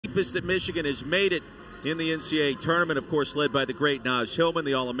deepest that Michigan has made it in the NCAA tournament, of course, led by the great Naj Hillman,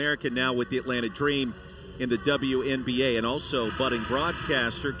 the All-American, now with the Atlanta Dream in the WNBA, and also budding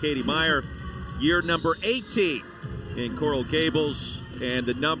broadcaster Katie Meyer, year number 18 in Coral Gables, and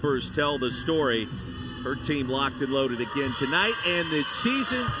the numbers tell the story. Her team locked and loaded again tonight, and this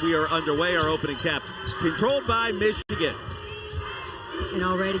season we are underway. Our opening tap controlled by Michigan. And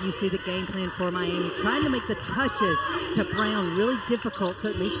already you see the game plan for Miami, trying to make the touches to Brown really difficult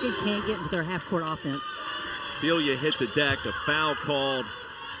so that Michigan can't get into their half-court offense. Filia hit the deck, a foul called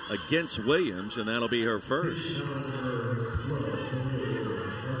against Williams, and that'll be her first.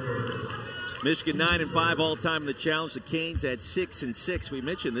 Michigan 9-5 all-time in the challenge. The Canes at 6-6. We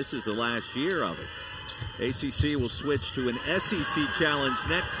mentioned this is the last year of it. ACC will switch to an SEC challenge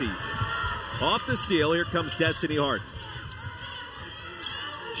next season. Off the steal, here comes Destiny Harden.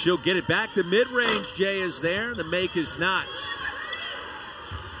 She'll get it back. The mid-range, Jay, is there. The make is not.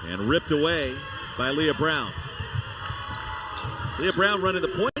 And ripped away by Leah Brown. Leah Brown running the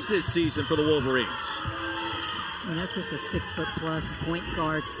point this season for the Wolverines. And that's just a 6-foot-plus point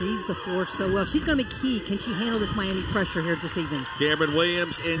guard. Sees the floor so well. She's going to be key. Can she handle this Miami pressure here this evening? Cameron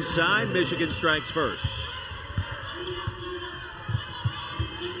Williams inside. Michigan strikes first.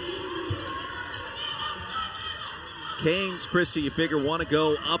 Canes, Christie, you figure, want to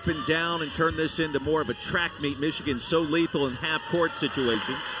go up and down and turn this into more of a track meet. Michigan so lethal in half-court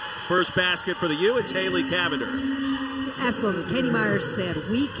situations. First basket for the U, it's Haley Cavinder. Absolutely. Katie Myers said,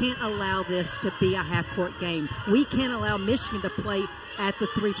 we can't allow this to be a half-court game. We can't allow Michigan to play at the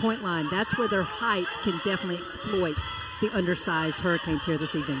three-point line. That's where their height can definitely exploit the undersized Hurricanes here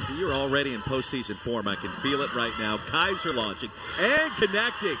this evening. So you're already in postseason form. I can feel it right now. Kaiser launching and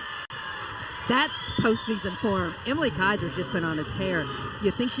connecting. That's postseason form. Emily Kaiser's just been on a tear.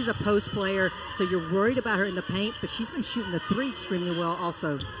 You think she's a post player, so you're worried about her in the paint, but she's been shooting the three extremely well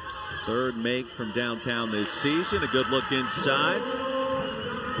also. Third make from downtown this season. A good look inside.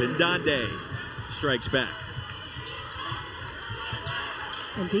 Pendande strikes back.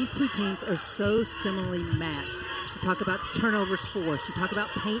 And these two teams are so similarly matched. You talk about turnovers forced. You talk about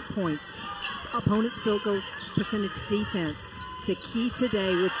paint points. Opponents' field goal percentage defense. The key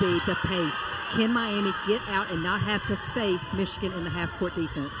today would be the pace. Can Miami get out and not have to face Michigan in the half-court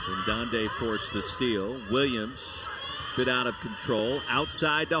defense? Pendande forced the steal. Williams bit out of control.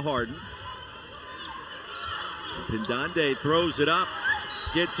 Outside to Harden. Pendande throws it up.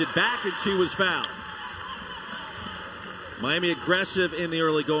 Gets it back, and she was fouled. Miami aggressive in the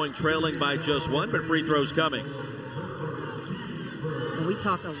early going, trailing by just one, but free throws coming. And we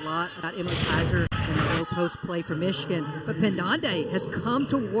talk a lot about Emily Kaiser and the low post play for Michigan, but Pendande has come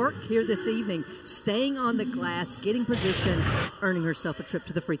to work here this evening, staying on the glass, getting position, earning herself a trip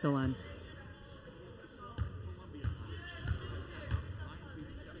to the free throw line.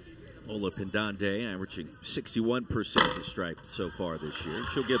 Ola Pendande averaging 61% to stripe so far this year.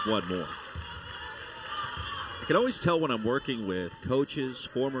 She'll get one more. I can always tell when I'm working with coaches,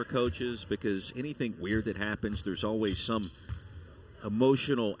 former coaches, because anything weird that happens, there's always some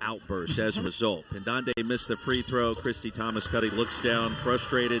emotional outburst as a result. Pendande missed the free throw. Christy Thomas-Cuddy looks down,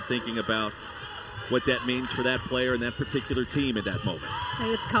 frustrated, thinking about what that means for that player and that particular team at that moment. Hey,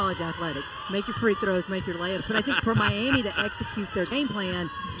 it's college athletics. Make your free throws, make your layups. But I think for Miami to execute their game plan,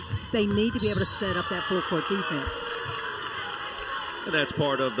 they need to be able to set up that full-court defense. And that's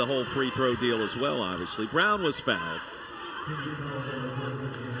part of the whole free throw deal as well, obviously. Brown was fouled.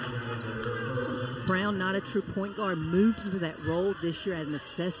 Brown, not a true point guard, moved into that role this year as a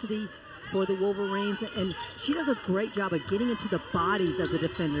necessity for the Wolverines, and she does a great job of getting into the bodies of the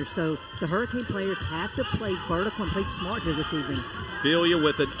defenders. So the Hurricane players have to play vertical and play smart here this evening. Filia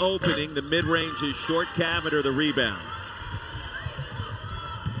with an opening. The mid-range is short. Cavinder the rebound.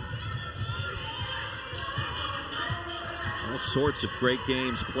 All sorts of great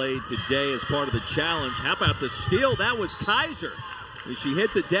games played today as part of the challenge. How about the steal? That was Kaiser. She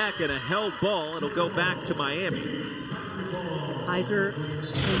hit the deck and a held ball. It'll go back to Miami. Kaiser,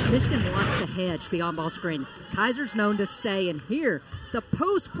 Michigan wants to hedge the on-ball screen. Kaiser's known to stay, and here, the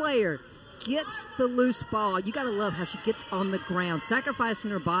post player gets the loose ball. You got to love how she gets on the ground,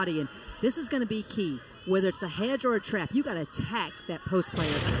 sacrificing her body, and this is going to be key. Whether it's a hedge or a trap, you got to attack that post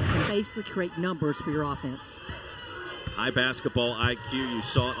player and basically create numbers for your offense. High basketball IQ, you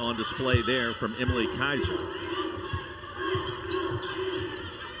saw it on display there from Emily Kaiser.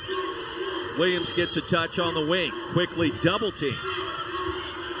 Williams gets a touch on the wing, quickly double team.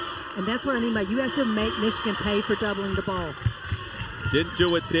 And that's what I mean by you have to make Michigan pay for doubling the ball. Didn't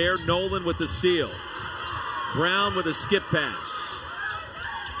do it there. Nolan with the steal. Brown with a skip pass.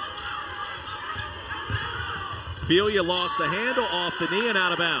 Filia lost the handle off the knee and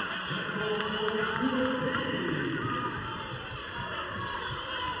out of bounds.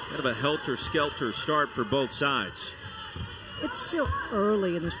 Kind of a helter-skelter start for both sides. It's still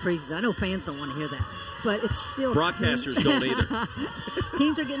early in this preseason. I know fans don't want to hear that, but it's still... Broadcasters don't either.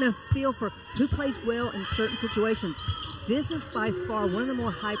 Teams are getting a feel for who plays well in certain situations. This is by far one of the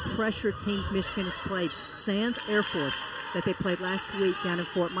more high-pressure teams Michigan has played. Sans Air Force that they played last week down in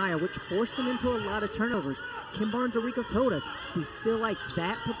Fort Myer, which forced them into a lot of turnovers. Kim Barnes-Arico told us we feel like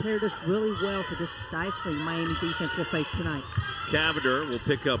that prepared us really well for this stifling Miami defense we'll face tonight. Cavinder will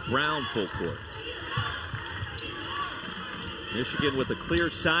pick up Brown full court. Michigan with a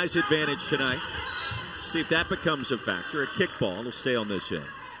clear size advantage tonight. See if that becomes a factor. A kickball will stay on this end.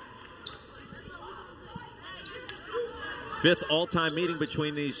 Fifth all-time meeting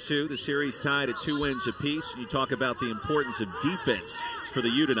between these two. The series tied at 2 wins apiece. And you talk about the importance of defense for the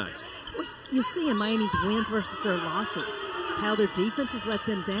U tonight. Well, you see in Miami's wins versus their losses, how their defense has let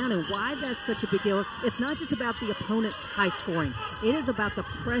them down and why that's such a big deal. It's not just about the opponent's high scoring. It is about the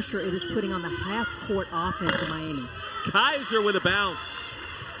pressure it is putting on the half-court offense of Miami. Kaiser with a bounce.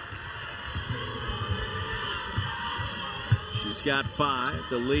 She's got 5.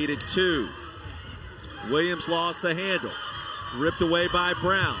 The lead at 2. Williams lost the handle. Ripped away by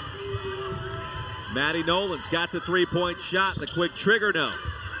Brown. Maddie Nolan's got the three-point shot. The quick trigger, no.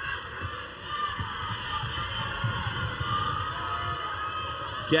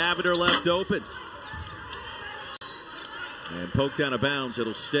 Cavinder left open. And poked out of bounds.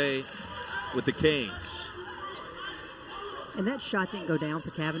 It'll stay with the Canes. And that shot didn't go down for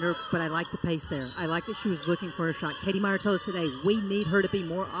Cavinder, but I like the pace there. I like that she was looking for a shot. Katie Meyer told us today, we need her to be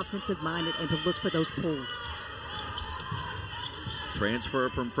more offensive-minded and to look for those pulls. Transfer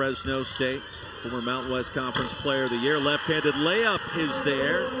from Fresno State, former Mountain West Conference Player of the Year. Left-handed layup is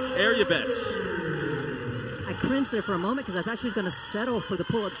there. Ariabets. I cringed there for a moment because I thought she was going to settle for the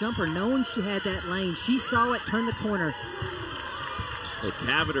pull-up jumper, knowing she had that lane. She saw it, turned the corner. Well,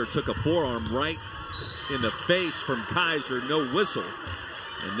 Cavinder took a forearm right in the face from Kaiser, no whistle,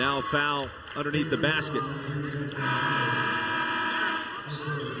 and now foul underneath the basket.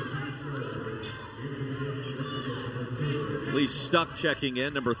 Lee Stuck checking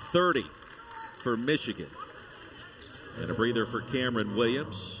in, number 30 for Michigan. And a breather for Cameron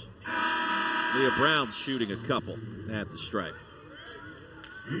Williams. Leah Brown shooting a couple at the stripe.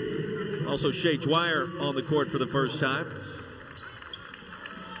 Also Lashae Dwyer on the court for the first time.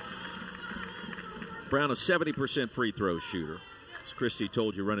 Brown, a 70% free throw shooter. As Christy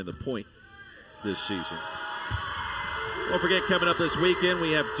told you, running the point this season. Don't forget, coming up this weekend,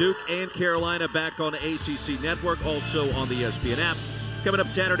 we have Duke and Carolina back on the ACC Network, also on the ESPN app. Coming up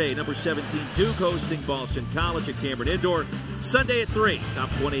Saturday, number 17, Duke hosting Boston College at Cameron Indoor. Sunday at 3, top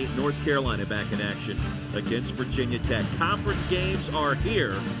 28 North Carolina back in action against Virginia Tech. Conference games are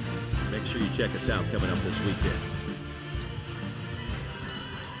here. Make sure you check us out coming up this weekend.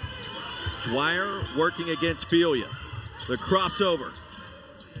 Dwyer working against Filia. The crossover.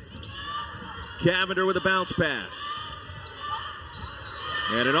 Cavinder with a bounce pass.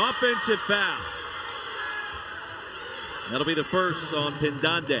 And an offensive foul. That'll be the first on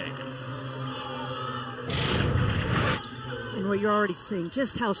Pendande. And what you're already seeing,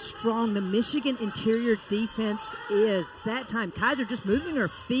 just how strong the Michigan interior defense is. That time, Kaiser just moving her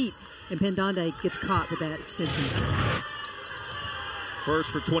feet, and Pendande gets caught with that extension.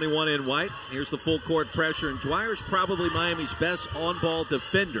 First for 21 in white. Here's the full court pressure, and Dwyer's probably Miami's best on-ball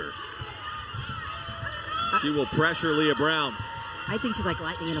defender. She will pressure Leah Brown. I think she's like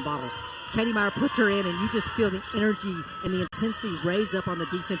lightning in a bottle. Katie Meyer puts her in, and you just feel the energy and the intensity raise up on the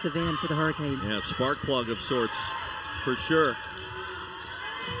defensive end for the Hurricanes. Yeah, spark plug of sorts, for sure.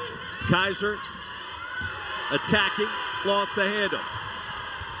 Kaiser attacking, lost the handle.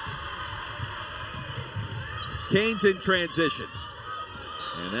 Canes in transition.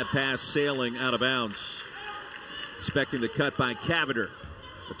 And that pass sailing out of bounds. Expecting the cut by Cavinder.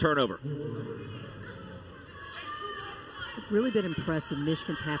 The turnover. I've really been impressed with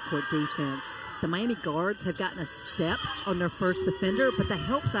Michigan's half-court defense. The Miami guards have gotten a step on their first defender, but the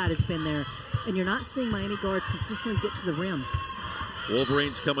help side has been there. And you're not seeing Miami guards consistently get to the rim.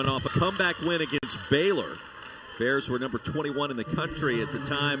 Wolverines coming off a comeback win against Baylor. Bears were number 21 in the country at the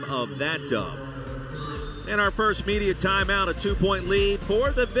time of that dub. And our first media timeout, a 2-point lead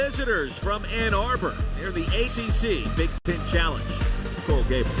for the visitors from Ann Arbor near the ACC-Big Ten Challenge. Coral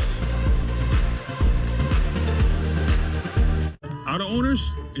Gables. Auto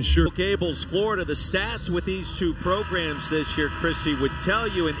owners, insure. Gables, Florida, the stats with these two programs this year, Christy, would tell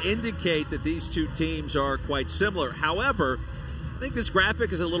you and indicate that these two teams are quite similar. However, think this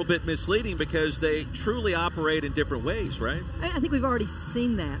graphic is a little bit misleading because they truly operate in different ways, right? I think we've already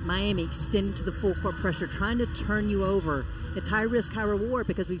seen that. Miami extending to the full court pressure, trying to turn you over. It's high risk, high reward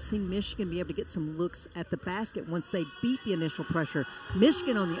because we've seen Michigan be able to get some looks at the basket once they beat the initial pressure.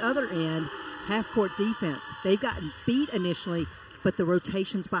 Michigan on the other end, half-court defense. They've gotten beat initially, but the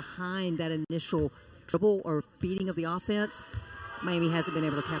rotations behind that initial dribble or beating of the offense, Miami hasn't been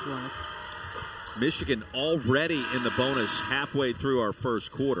able to capitalize. Michigan already in the bonus halfway through our first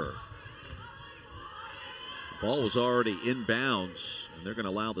quarter. The ball was already inbounds, and they're going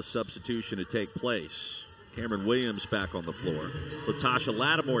to allow the substitution to take place. Cameron Williams back on the floor. Latasha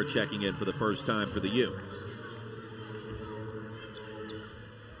Lattimore checking in for the first time for the U.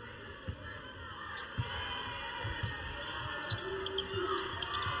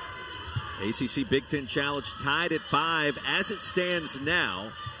 ACC-Big Ten Challenge tied at 5 as it stands now.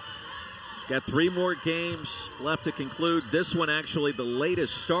 Got 3 more games left to conclude. This one actually the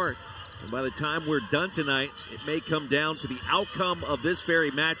latest start. And by the time we're done tonight, it may come down to the outcome of this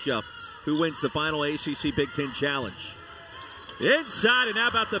very matchup. Who wins the final ACC-Big Ten Challenge? Inside, and how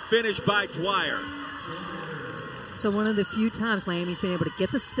about the finish by Dwyer? So one of the few times Miami's been able to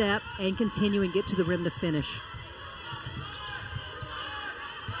get the step and continue and get to the rim to finish.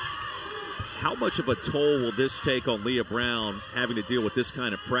 How much of a toll will this take on Leah Brown having to deal with this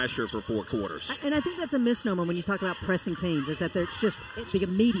kind of pressure for 4 quarters? And I think that's a misnomer when you talk about pressing teams, is that there's just the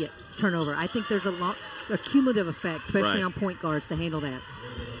immediate turnover. I think there's a cumulative effect, especially on point guards, to handle that.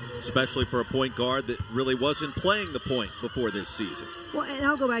 Especially for a point guard that really wasn't playing the point before this season. Well, and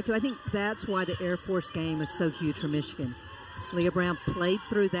I'll go back to, I think that's why the Air Force game is so huge for Michigan. Leah Brown played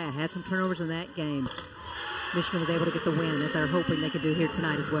through that, had some turnovers in that game. Michigan was able to get the win, as they're hoping they can do here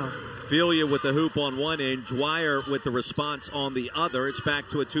tonight as well. Filia with the hoop on one end, Dwyer with the response on the other. It's back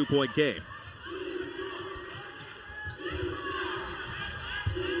to a 2-point game.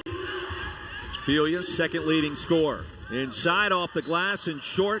 Filia, second leading scorer. Inside off the glass and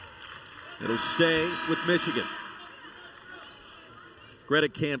short. It'll stay with Michigan. Greta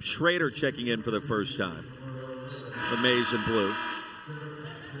Camp Schrader checking in for the first time. The maize and blue.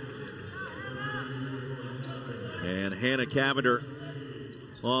 And Hannah Cavinder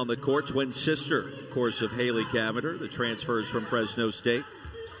on the court, twin sister, of course, of Haley Cavinder, the transfers from Fresno State.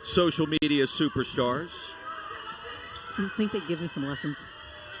 Social media superstars. Do you think they'd give me some lessons?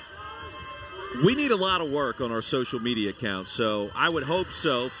 We need a lot of work on our social media accounts, so I would hope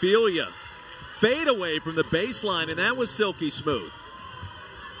so. Filia, fade away from the baseline, and that was silky smooth.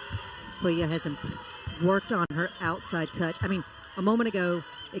 Filia hasn't worked on her outside touch. I mean, a moment ago,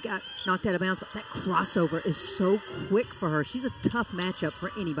 it got knocked out of bounds, but that crossover is so quick for her. She's a tough matchup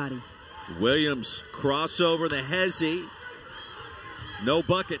for anybody. Williams, crossover, the hezzy. No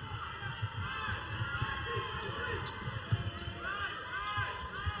bucket.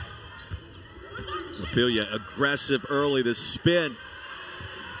 Ophelia aggressive early, the spin.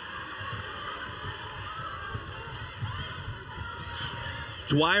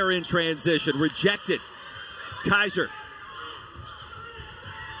 Dwyer in transition, rejected. Kaiser.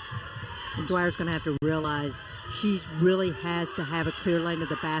 And Dwyer's going to have to realize she really has to have a clear lane to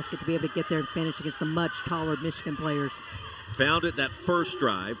the basket to be able to get there and finish against the much taller Michigan players. Found it that first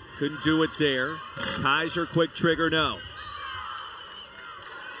drive. Couldn't do it there. Kaiser, quick trigger, no.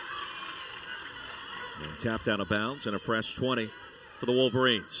 And tapped out of bounds and a fresh 20 for the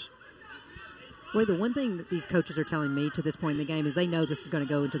Wolverines. Boy, the one thing that these coaches are telling me to this point in the game is they know this is going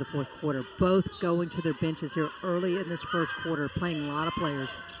to go into the fourth quarter. Both going to their benches here early in this first quarter, playing a lot of players.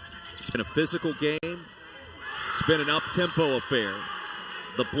 It's been a physical game. It's been an up-tempo affair.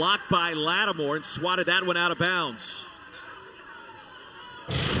 The block by Lattimore and swatted that one out of bounds.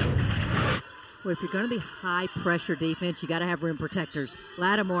 Well, if you're going to be high-pressure defense, you got to have rim protectors.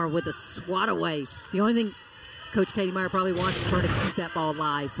 Lattimore with a swat away. The only thing Coach Katie Meyer probably wants is her to keep that ball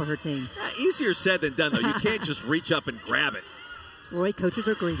alive for her team. Easier said than done, though. You can't just reach up and grab it. Roy, coaches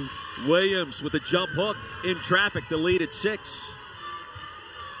are greedy. Williams with a jump hook in traffic, the lead at 6.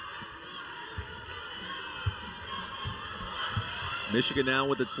 Michigan now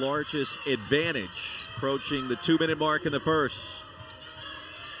with its largest advantage, approaching the 2-minute mark in the first.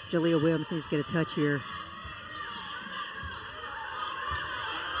 Jalea Williams needs to get a touch here.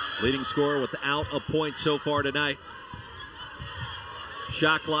 Leading scorer without a point so far tonight.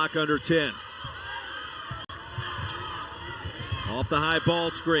 Shot clock under 10. Off the high ball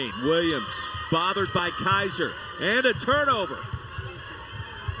screen. Williams bothered by Kaiser. And a turnover.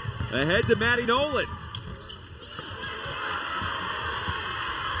 Ahead to Maddie Nolan.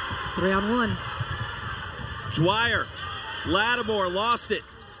 3-on-1. Dwyer. Lattimore lost it.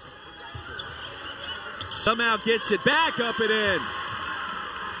 Somehow gets it back, up and in.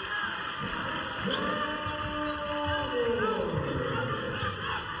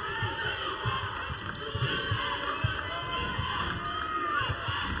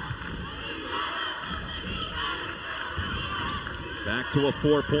 Back to a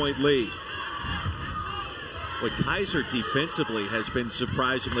 4-point lead. But Kaiser defensively has been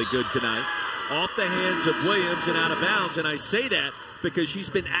surprisingly good tonight. Off the hands of Williams and out of bounds, and I say that because she's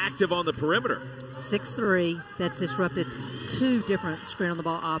been active on the perimeter. 6-3, that's disrupted 2 different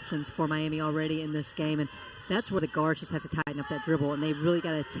screen-on-the-ball options for Miami already in this game, and that's where the guards just have to tighten up that dribble, and they really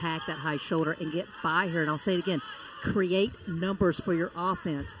got to attack that high shoulder and get by her. And I'll say it again, create numbers for your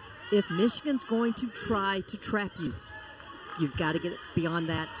offense. If Michigan's going to try to trap you, you've got to get beyond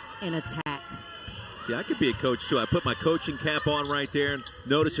that and attack. See, I could be a coach, too. I put my coaching cap on right there and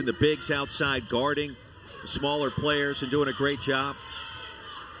noticing the bigs outside guarding the smaller players and doing a great job.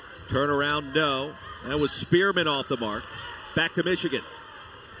 Turn around, no. That was Spearman off the mark. Back to Michigan.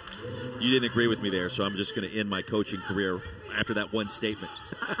 You didn't agree with me there, so I'm just going to end my coaching career after that one statement.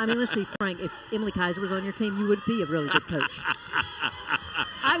 I mean, let's be frank. If Emily Kaiser was on your team, you would be a really good coach.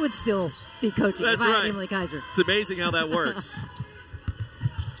 I would still be coaching if I had Emily Kaiser. It's amazing how that works.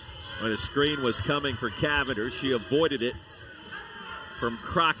 When the screen was coming for Cavinder, she avoided it from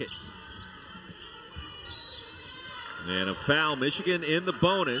Crockett. And a foul. Michigan in the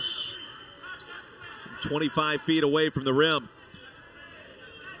bonus. 25 feet away from the rim.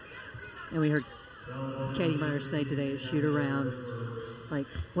 And we heard Katie Meyer say today at shoot around, like,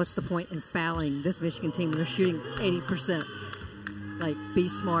 what's the point in fouling this Michigan team when they're shooting 80%? Like, be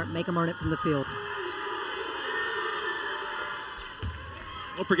smart, make them earn it from the field.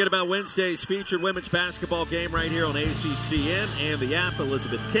 Don't forget about Wednesday's featured women's basketball game right here on ACCN and the app.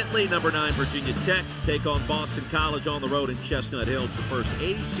 Elizabeth Kitley, number 9 Virginia Tech, take on Boston College on the road in Chestnut Hill. It's the first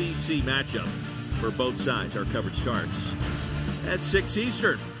ACC matchup for both sides. Our coverage starts at 6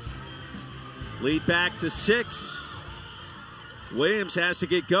 Eastern. Lead back to 6. Williams has to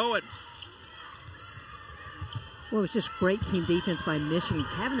get going. Well, it was just great team defense by Michigan.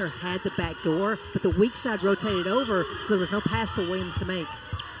 Cavinder had the back door, but the weak side rotated over, so there was no pass for Williams to make.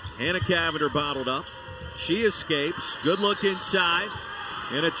 Hannah Cavinder bottled up. She escapes. Good look inside.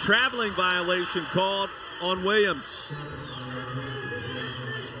 And a traveling violation called on Williams.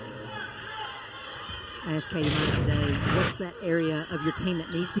 I asked Katie Meyer today, what's that area of your team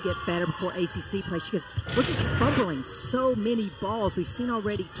that needs to get better before ACC play? She goes, we're just fumbling so many balls. We've seen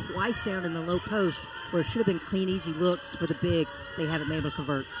already twice down in the low post where it should have been clean, easy looks for the bigs. They haven't been able to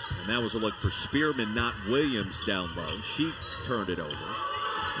convert. And that was a look for Spearman, not Williams down low. She turned it over.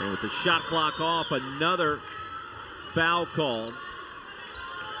 And with the shot clock off, another foul called.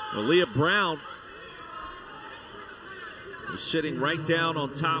 Leah Brown was sitting right down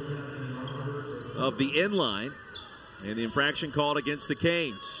on top of the end line, and the infraction called against the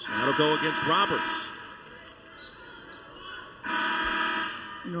Canes. That'll go against Roberts.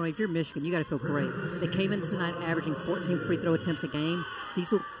 You know, if you're Michigan, you got to feel great. They came in tonight averaging 14 free throw attempts a game.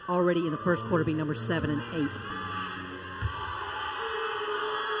 These will already in the first quarter be number 7 and 8.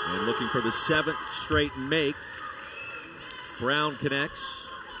 And looking for the 7th straight make. Brown connects.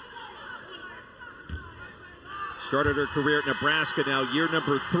 Started her career at Nebraska, now year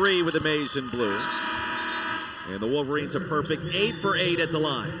number 3 with the maize and blue. And the Wolverines a perfect 8 for 8 at the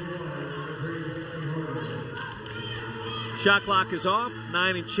line. Shot clock is off,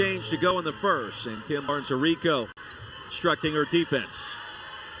 9 and change to go in the first. And Kim Barnes-Arico instructing her defense.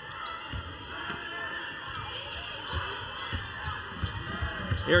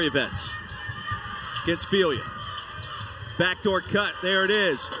 Area vets against Filia. Backdoor cut, there it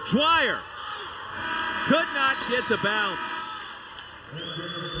is. Dwyer could not get the bounce.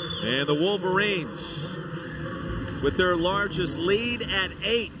 And the Wolverines with their largest lead at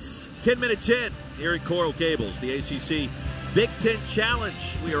 8. 10 minutes in here at Coral Gables, the ACC-Big Ten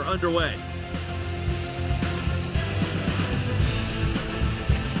Challenge. We are underway.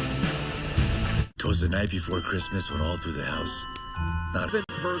 Twas the night before Christmas when all through the house. Not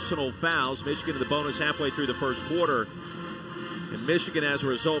personal fouls. Michigan in the bonus halfway through the first quarter. And Michigan, as a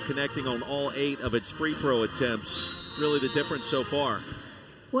result, connecting on all 8 of its free throw attempts. Really the difference so far.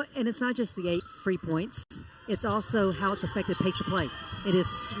 Well, and it's not just the 8 free points. It's also how it's affected pace of play. It has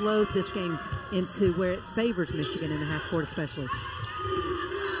slowed this game into where it favors Michigan in the half court especially.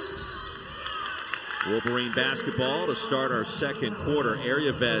 Wolverine basketball to start our second quarter.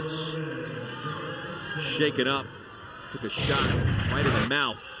 Area vets shaken up. Took a shot right in the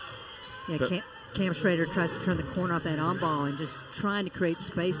mouth. Yeah, Cam Schrader tries to turn the corner off that on ball and just trying to create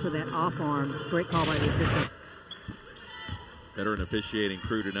space with that off arm. Great call by the official. Veteran officiating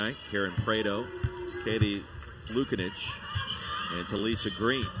crew tonight, Karen Prado Katie Lukanich and Talisa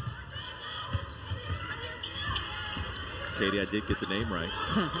Green. Katie, I did get the name right.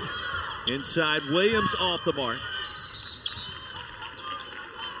 Inside, Williams off the mark.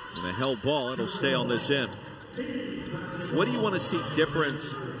 And a held ball, it'll stay on this end. What do you want to see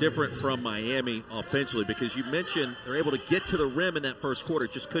different from Miami offensively? Because you mentioned they're able to get to the rim in that first quarter,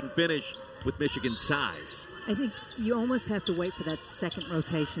 just couldn't finish with Michigan's size. I think you almost have to wait for that second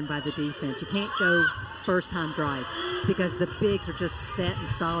rotation by the defense. You can't go first-time drive because the bigs are just set and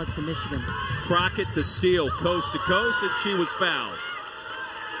solid for Michigan. Crockett the steal, coast to coast, and she was fouled.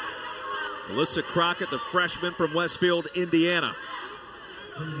 Alyssa Crockett, the freshman from Westfield, Indiana.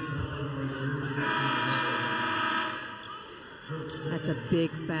 That's a big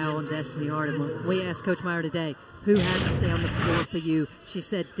foul on Destiny Harden. We asked Coach Meyer today, who has to stay on the floor for you? She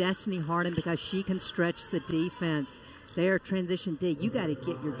said Destiny Harden because she can stretch the defense. Their transition D, you got to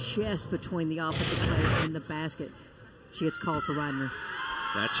get your chest between the offensive player and the basket. She gets called for riding her.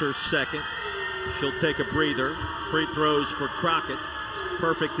 That's her second. She'll take a breather. Free throws for Crockett.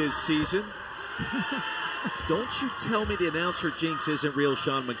 Perfect this season. Don't you tell me the announcer jinx isn't real,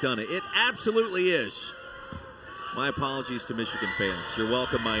 Sean McDonough. It absolutely is. My apologies to Michigan fans. You're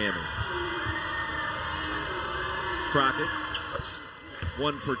welcome, Miami. Crockett,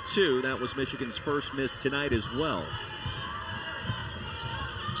 1 for 2. That was Michigan's first miss tonight as well.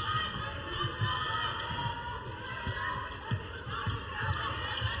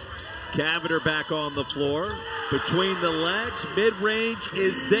 Cavinder back on the floor. Between the legs, mid-range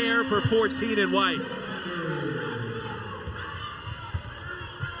is there for 14 and white.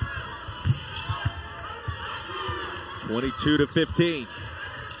 (22-15).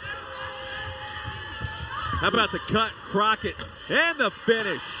 How about the cut, Crockett, and the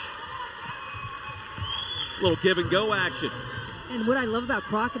finish? A little give and go action. And what I love about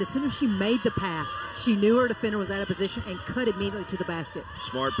Crockett, as soon as she made the pass, she knew her defender was out of position and cut immediately to the basket.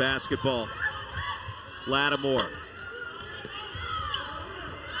 Smart basketball. Lattimore.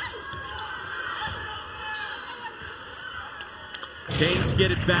 Canes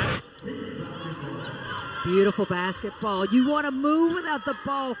get it back. Beautiful basketball. You want to move without the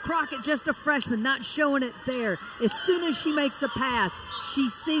ball. Crockett, just a freshman, not showing it there. As soon as she makes the pass, she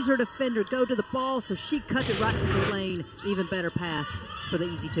sees her defender go to the ball, so she cuts it right to the lane. Even better pass for the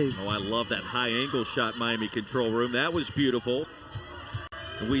easy two. Oh, I love that high angle shot, Miami control room. That was beautiful.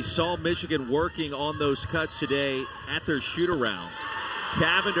 We saw Michigan working on those cuts today at their shoot-around.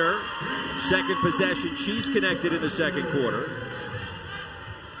 Cavinder, second possession. She's connected in the second quarter.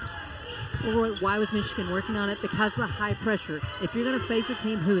 Well, why was Michigan working on it? Because of the high pressure. If you're going to face a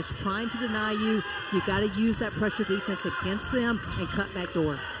team who is trying to deny you, you got to use that pressure defense against them and cut back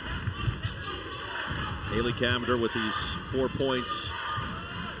door. Haley Cavinder with these 4 points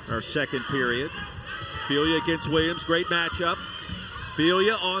our second period. Filia against Williams, great matchup.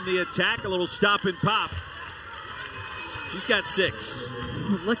 Filia on the attack, a little stop and pop. She's got 6.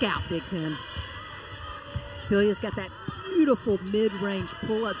 Look out, Big Ten. Filia's got that beautiful mid-range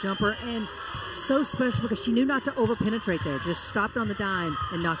pull-up jumper, and so special because she knew not to over-penetrate there. Just stopped on the dime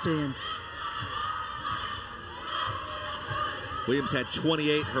and knocked it in. Williams had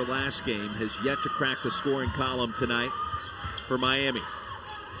 28 her last game, has yet to crack the scoring column tonight for Miami.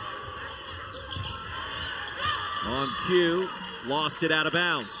 On cue, lost it out of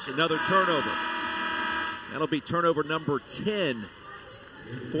bounds. Another turnover. That'll be turnover number 10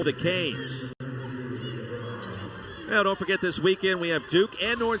 for the Canes. Now, don't forget this weekend we have Duke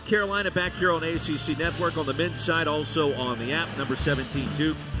and North Carolina back here on ACC Network on the men's side, also on the app. Number 17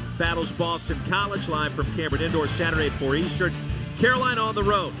 Duke battles Boston College live from Cameron Indoor Saturday at 4 Eastern. Carolina on the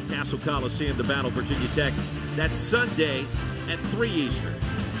road, Castle Coliseum to battle Virginia Tech. That's Sunday at 3 Eastern.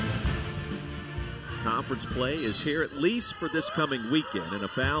 Conference play is here at least for this coming weekend, and a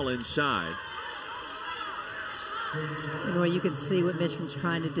foul inside. And where you can see what Michigan's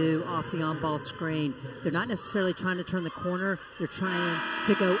trying to do off the on-ball screen. They're not necessarily trying to turn the corner. They're trying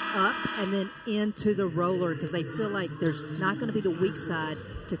to go up and then into the roller because they feel like there's not going to be the weak side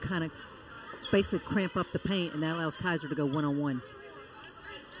to kind of basically cramp up the paint, and that allows Kaiser to go one-on-one.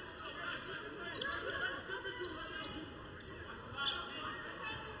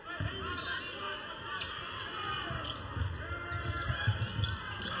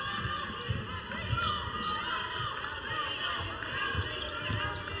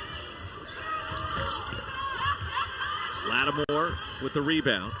 Lattimore with the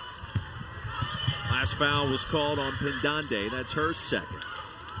rebound. Last foul was called on Pendande. That's her second.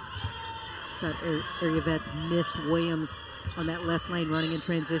 That Vet missed Williams on that left lane running in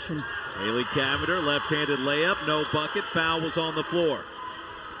transition. Haley Cavinder, left-handed layup, no bucket. Foul was on the floor.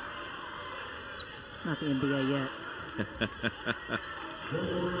 It's not the NBA yet.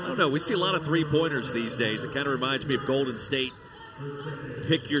 I don't know. We see a lot of three-pointers these days. It kind of reminds me of Golden State.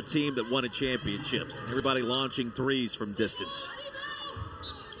 Pick your team that won a championship. Everybody launching threes from distance.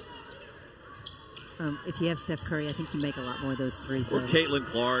 If you have Steph Curry, I think you make a lot more of those threes. Or Caitlin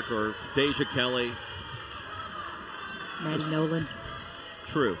Clark or Deja Kelly. Maddie Nolan.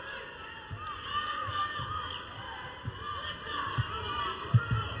 True.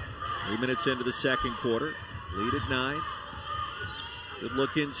 Three minutes into the second quarter. Lead at 9. Good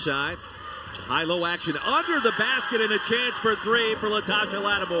look inside. High-low action under the basket and a chance for 3 for Latasha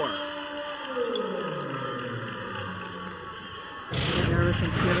Lattimore. Nervous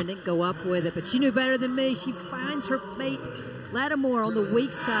and Scriven didn't go up with it, but she knew better than me. She finds her mate Lattimore on the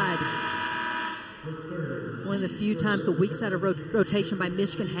weak side. One of the few times the weak side of rotation by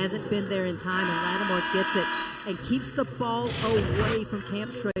Michigan hasn't been there in time, and Lattimore gets it and keeps the ball away from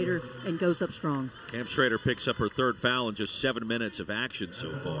Camp Schrader and goes up strong. Camp Schrader picks up her third foul in just 7 minutes of action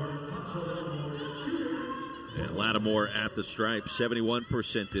so far. And Lattimore at the stripe,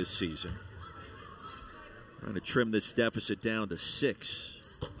 71% this season. Trying to trim this deficit down to 6.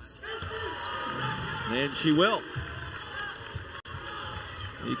 And she will.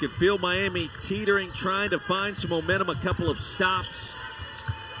 You can feel Miami teetering, trying to find some momentum, a couple of stops.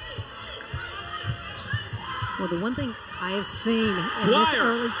 Well, the one thing I have seen in this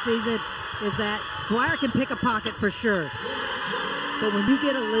early season is that Dwyer can pick a pocket for sure. But when you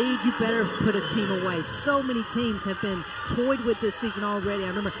get a lead, you better put a team away. So many teams have been toyed with this season already. I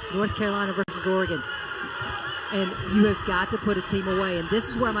remember North Carolina versus Oregon. And you have got to put a team away. And this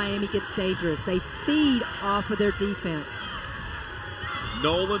is where Miami gets dangerous. They feed off of their defense.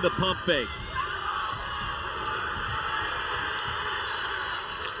 Nolan, the pump fake.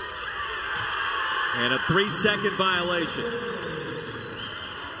 And a 3-second violation.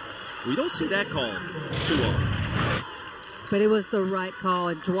 We don't see that call too often. But it was the right call.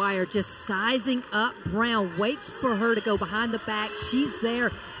 And Dwyer just sizing up Brown. Waits for her to go behind the back. She's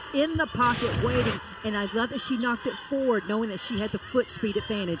there in the pocket waiting. And I love that she knocked it forward, knowing that she had the foot speed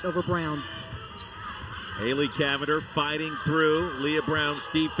advantage over Brown. Haley Cavinder fighting through Leah Brown's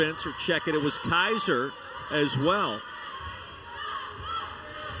defense. Or check it, it was Kaiser as well.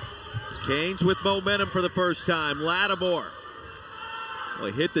 Canes with momentum for the first time. Lattimore.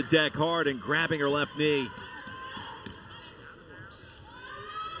 Well, hit the deck hard and grabbing her left knee.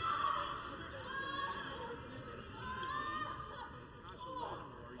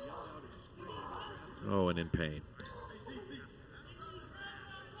 Oh, and in pain.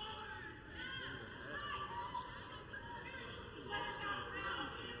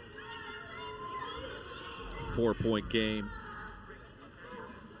 Four-point game.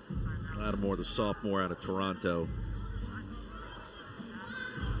 Lattimore, the sophomore out of Toronto.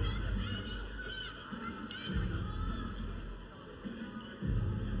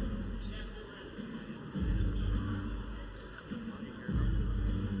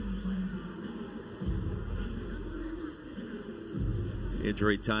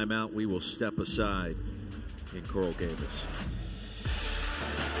 Injury timeout. We will step aside in Coral Gables.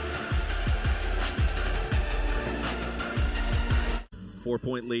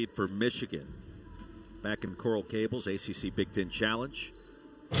 Four-point lead for Michigan. Back in Coral Gables, ACC-Big Ten Challenge.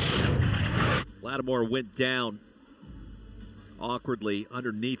 Lattimore went down awkwardly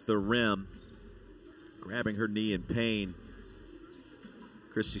underneath the rim, grabbing her knee in pain.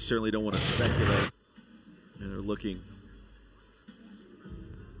 Christie certainly don't want to speculate. And they're looking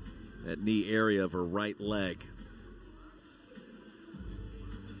at knee area of her right leg.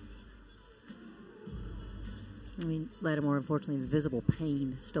 I mean, Lattimore, unfortunately, visible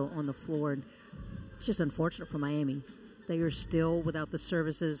pain still on the floor. And it's just unfortunate for Miami. They are still without the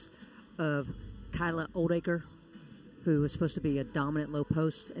services of Kyla Oldacre, who is supposed to be a dominant low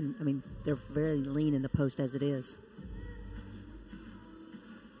post. And, I mean, they're very lean in the post as it is.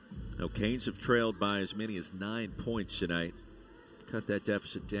 Now, Canes have trailed by as many as 9 points tonight. Cut that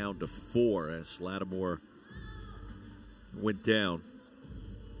deficit down to 4 as Lattimore went down.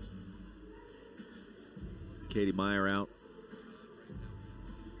 Katie Meyer out,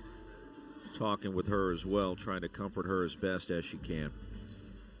 talking with her as well, trying to comfort her as best as she can.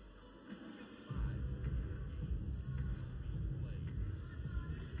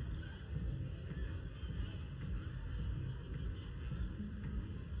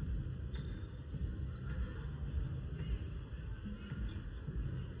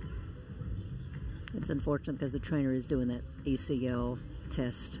 It's unfortunate because the trainer is doing that ACL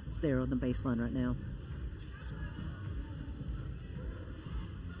test there on the baseline right now.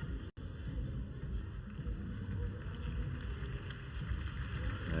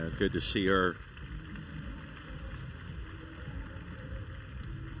 Good to see her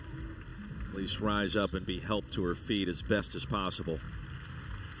least rise up and be helped to her feet as best as possible.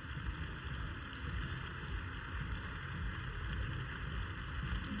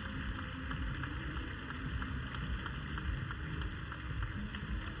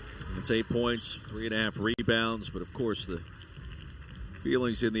 It's 8 points, 3.5 rebounds, but of course the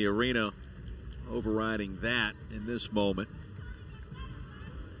feelings in the arena overriding that in this moment.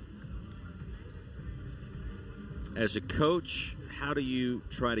 As a coach, how do you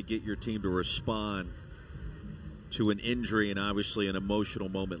try to get your team to respond to an injury and obviously an emotional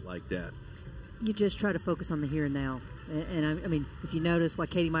moment like that? You just try to focus on the here and now. And I mean, if you notice, while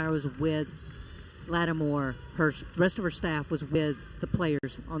Katie Meyer was with Lattimore, her rest of her staff was with the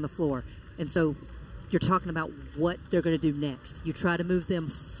players on the floor. And so you're talking about what they're going to do next. You try to move them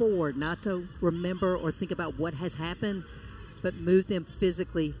forward, not to remember or think about what has happened, but move them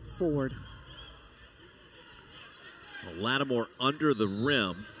physically forward. Well, Lattimore under the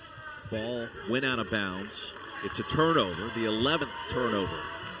rim. Ball went out of bounds. It's a turnover, the 11th turnover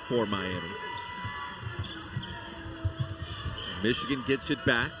for Miami. Michigan gets it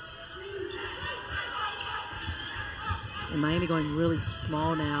back. And Miami going really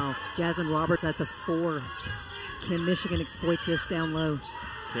small now. Jasmine Roberts at the 4. Can Michigan exploit this down low?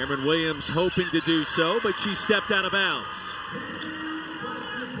 Cameron Williams hoping to do so, but she stepped out of bounds.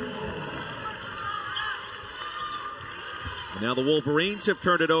 And now the Wolverines have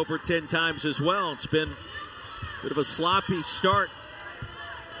turned it over 10 times as well. It's been a bit of a sloppy start.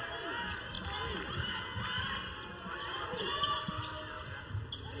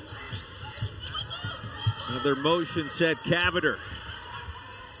 Another motion set. Cavinder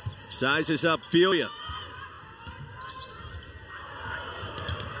sizes up Filia.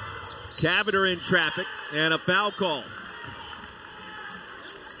 Cavinder in traffic and a foul call.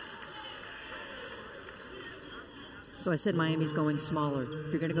 So I said Miami's going smaller.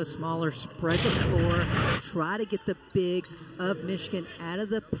 If you're going to go smaller, spread the floor. Try to get the bigs of Michigan out of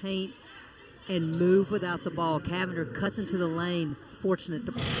the paint and move without the ball. Cavinder cuts into the lane. Fortunate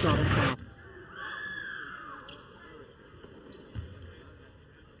to draw the foul.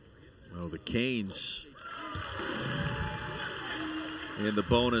 Well, the Canes in the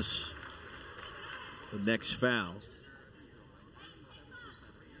bonus, the next foul.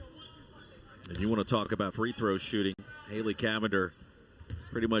 And you want to talk about free throw shooting. Haley Cavinder,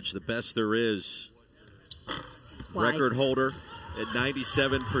 pretty much the best there is. Why? Record holder at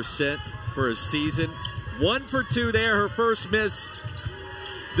 97% for a season. 1 for 2 there, her first miss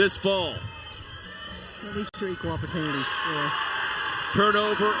this fall. At least 3 equal opportunity. Yeah.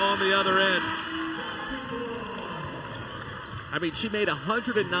 Turnover on the other end. I mean, she made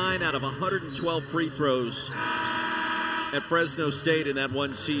 109 out of 112 free throws at Fresno State in that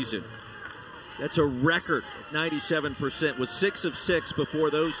one season. That's a record at 97%, was 6 of 6 before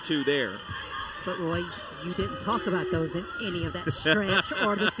those 2 there. But Roy, you didn't talk about those in any of that stretch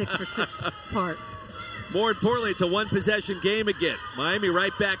or the 6 for 6 part. More importantly, it's a one-possession game again. Miami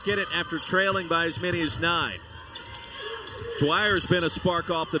right back in it after trailing by as many as 9. Dwyer's been a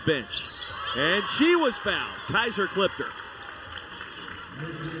spark off the bench. And she was fouled. Kaiser clipped her.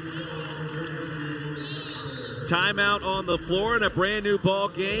 Timeout on the floor and a brand new ball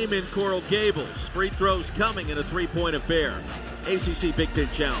game in Coral Gables. Free throws coming in a 3-point affair. ACC Big Ten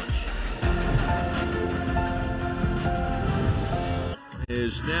Challenge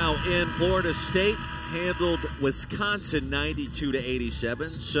is now in. Florida State handled Wisconsin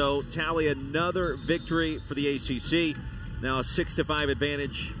 92-87. So tally another victory for the ACC. Now a 6-5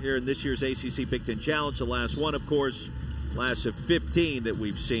 advantage here in this year's ACC Big Ten Challenge. The last one, of course, last of 15 that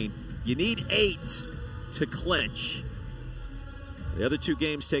we've seen. You need 8 to clinch. The other 2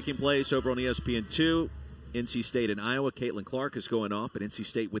 games taking place over on ESPN2. NC State and Iowa. Caitlin Clark is going off, but NC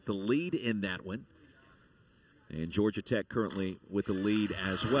State with the lead in that one. And Georgia Tech currently with the lead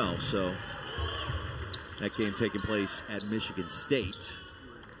as well. So that game taking place at Michigan State.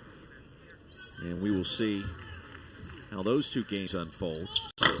 And we will see how those 2 games unfold.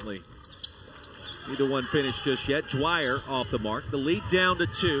 Certainly neither one finished just yet. Dwyer off the mark. The lead down to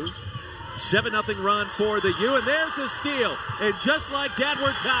 2. 7-0 run for the U, and there's a steal. And just like that,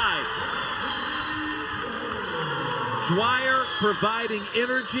 we're tied. Dwyer providing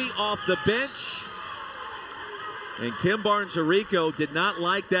energy off the bench. And Kim Barnes-Arico did not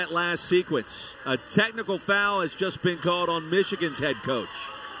like that last sequence. A technical foul has just been called on Michigan's head coach.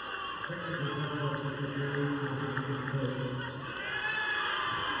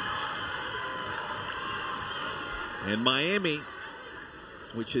 And Miami,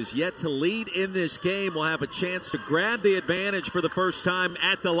 which is yet to lead in this game, will have a chance to grab the advantage for the first time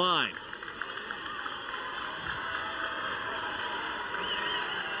at the line.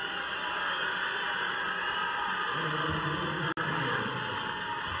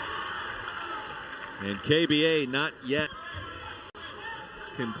 And KBA not yet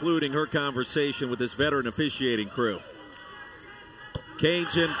concluding her conversation with this veteran officiating crew.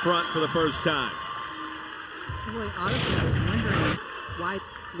 Canes in front for the first time. Boy, honestly, I was wondering why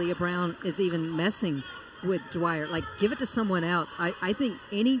Leah Brown is even messing with Dwyer. Like, give it to someone else. I think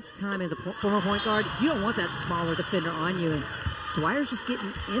any time as a former point guard, you don't want that smaller defender on you. And Dwyer's just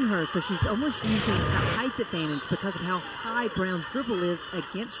getting in her, so she's almost using the height advantage because of how high Brown's dribble is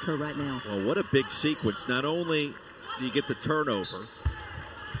against her right now. Well, what a big sequence. Not only do you get the turnover,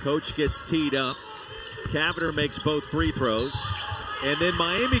 Coach gets teed up, Cavinder makes both free throws, and then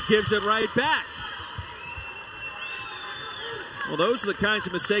Miami gives it right back. Well, those are the kinds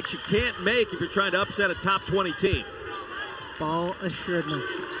of mistakes you can't make if you're trying to upset a top 20 team. Ball assuredness.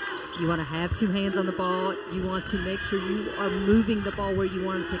 You want to have two hands on the ball. You want to make sure you are moving the ball where you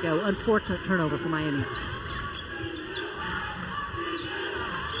want it to go. Unfortunate turnover for Miami.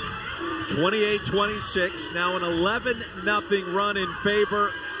 28-26, now an 11-0 run in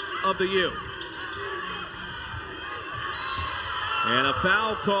favor of the U. And a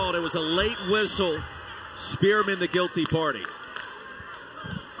foul called. It was a late whistle. Spearman the guilty party.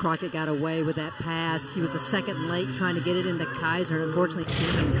 Crockett got away with that pass. She was a second late trying to get it into Kaiser. Unfortunately,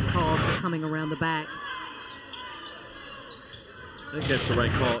 Spearman was called for coming around the back. I think that's the right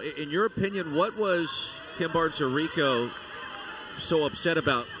call. In your opinion, what was Kim Barnes-Arico so upset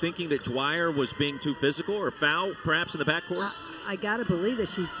about? Thinking that Dwyer was being too physical or foul, perhaps in the backcourt? I got to believe that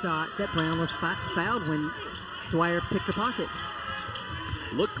she thought that Brown was fouled when Dwyer picked her pocket.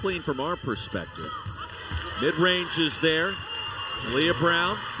 Look clean from our perspective. Mid-range is there. Leah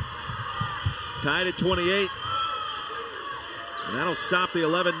Brown tied at 28. And that'll stop the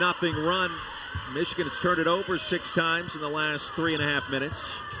 11-0 run. Michigan has turned it over 6 times in the last 3.5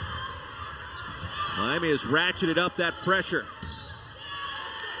 minutes. Miami has ratcheted up that pressure.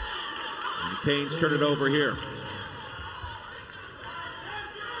 And the Canes turn it over here.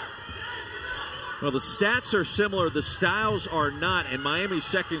 Well, the stats are similar. The styles are not. And Miami's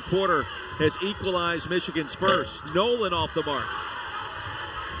second quarter has equalized Michigan's first. Nolan off the mark.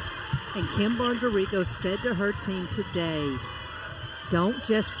 And Kim Barnes-Arico said to her team today, don't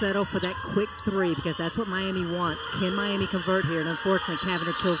just settle for that quick three because that's what Miami wants. Can Miami convert here? And unfortunately,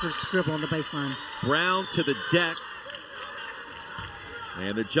 Cavinder kills her dribble on the baseline. Brown to the deck.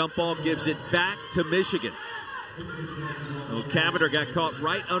 And the jump ball gives it back to Michigan. Well, Cavinder got caught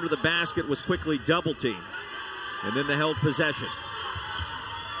right under the basket, was quickly double teamed. And then they held possession.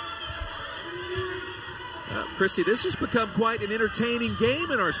 Christy, this has become quite an entertaining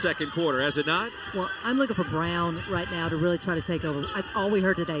game in our second quarter, has it not? Well, I'm looking for Brown right now to really try to take over. That's all we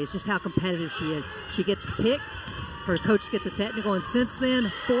heard today is just how competitive she is. She gets picked, her coach gets a technical, and since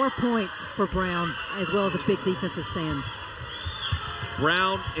then, 4 points for Brown, as well as a big defensive stand.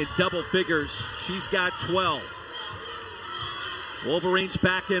 Brown in double figures. She's got 12. Wolverines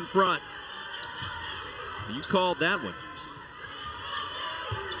back in front. You called that one.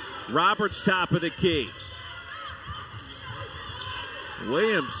 Roberts top of the key.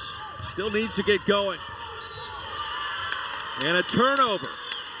 Williams still needs to get going. And a turnover.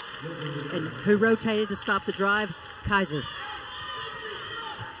 And who rotated to stop the drive? Kaiser.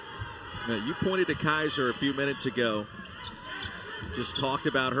 Now, you pointed to Kaiser a few minutes ago. Just talked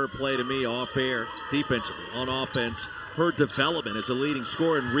about her play to me off air, defensively, on offense. Her development as a leading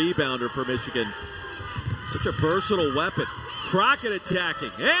scorer and rebounder for Michigan. Such a versatile weapon. Crockett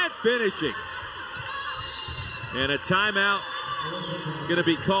attacking and finishing. And a timeout going to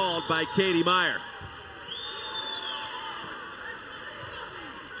be called by Katie Meyer.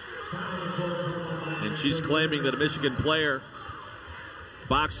 And she's claiming that a Michigan player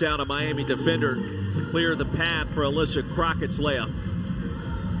boxed down a Miami defender to clear the path for Alyssa Crockett's layup.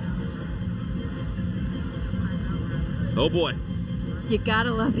 Oh boy. You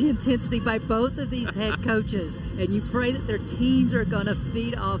gotta love the intensity by both of these head coaches, and you pray that their teams are gonna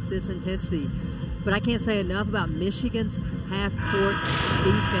feed off this intensity. But I can't say enough about Michigan's half-court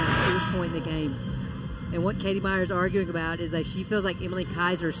defense at this point in the game. And what Katie Meyer's arguing about is that she feels like Emily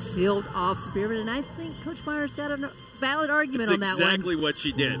Kaiser sealed off Spearman, and I think Coach Meyer's got a valid argument on that one. That's exactly what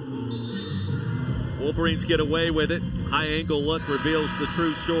she did. Wolverines get away with it. High-angle look reveals the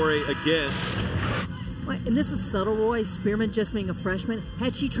true story again. And this is subtle, Roy. Spearman just being a freshman.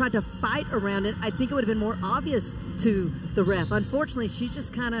 Had she tried to fight around it, I think it would have been more obvious to the ref. Unfortunately, she's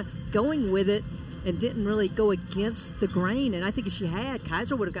just kind of going with it and didn't really go against the grain. And I think if she had,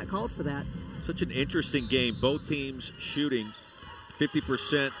 Kaiser would have got called for that. Such an interesting game. Both teams shooting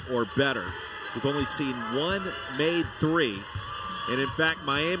 50% or better. We've only seen one made three. And in fact,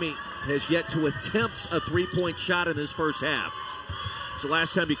 Miami has yet to attempt a three-point shot in this first half. It's the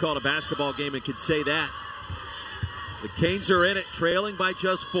last time you called a basketball game and could say that. The Canes are in it, trailing by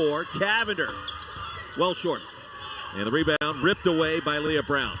just 4. Cavinder, well short. And the rebound ripped away by Leah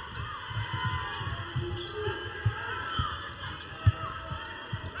Brown.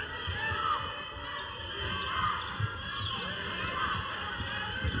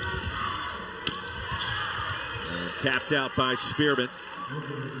 And tapped out by Spearman.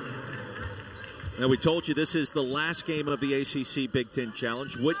 Now, we told you this is the last game of the ACC-Big Ten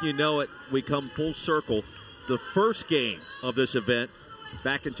Challenge. Wouldn't you know it, we come full circle. The first game of this event,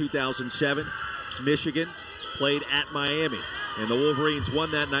 back in 2007, Michigan played at Miami. And the Wolverines won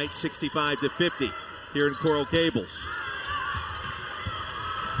that night 65-50 here in Coral Gables.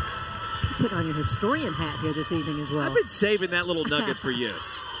 You put on your historian hat here this evening as well. I've been saving that little nugget for you.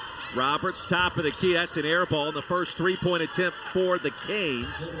 Roberts, top of the key. That's an air ball. And the first three-point attempt for the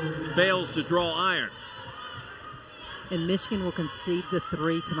Canes fails to draw iron. And Michigan will concede the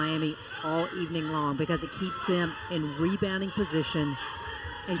 3 to Miami all evening long because it keeps them in rebounding position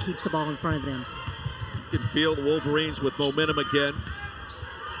and keeps the ball in front of them. You can feel the Wolverines with momentum again.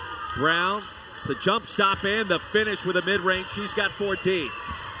 Brown, the jump stop and the finish with a mid-range. She's got 14.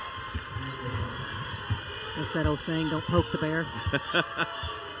 That's that old saying, don't poke the bear.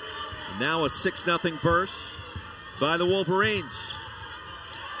 Now a 6-0 burst by the Wolverines.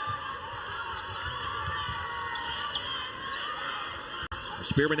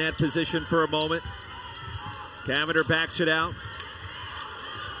 Spearman had position for a moment. Cavinder backs it out.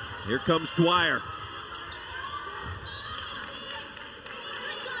 Here comes Dwyer.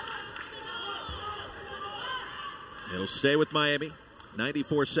 It'll stay with Miami.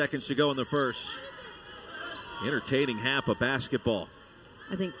 94 seconds to go in the first. Entertaining half of basketball.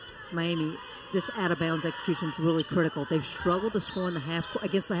 I think Miami, this out-of-bounds execution is really critical. They've struggled to score in the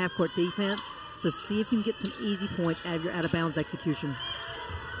against the half-court defense, so see if you can get some easy points out of your out-of-bounds execution.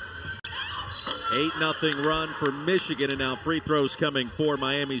 8-0 run for Michigan, and now free throws coming for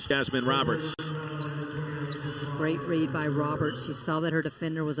Miami's Jasmine Roberts. Great read by Roberts. She saw that her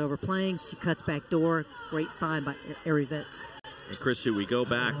defender was overplaying. She cuts back door. Great find by Arivets. And Christy, we go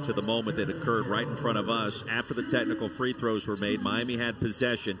back to the moment that occurred right in front of us. After the technical free throws were made, Miami had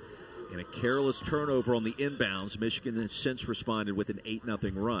possession. And a careless turnover on the inbounds. Michigan has since responded with an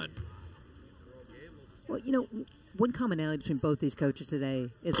 8-0 run. Well, you know, one commonality between both these coaches today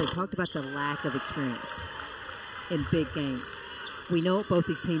is they talked about the lack of experience in big games. We know what both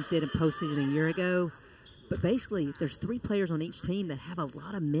these teams did in postseason a year ago, but basically there's 3 players on each team that have a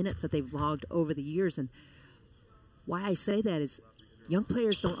lot of minutes that they've logged over the years. And why I say that is young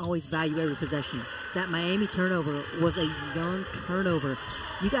players don't always value every possession. That Miami turnover was a young turnover.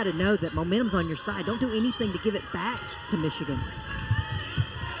 You got to know that momentum's on your side. Don't do anything to give it back to Michigan.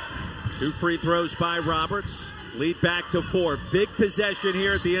 2 free throws by Roberts. Lead back to 4. Big possession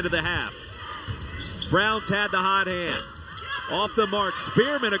here at the end of the half. Brown's had the hot hand. Off the mark.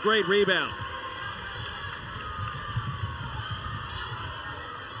 Spearman, a great rebound.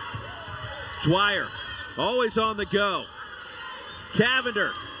 Dwyer, always on the go.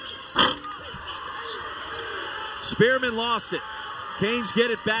 Cavinder. Spearman lost it. Canes get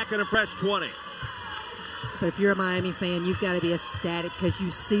it back in a fresh 20. But if you're a Miami fan, you've got to be ecstatic because you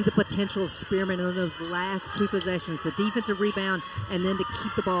see the potential of Spearman in those last 2 possessions, the defensive rebound, and then to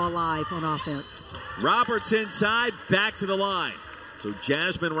keep the ball alive on offense. Roberts inside, back to the line. So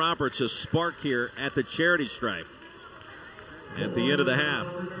Jasmine Roberts, a spark here at the charity stripe at the end of the half.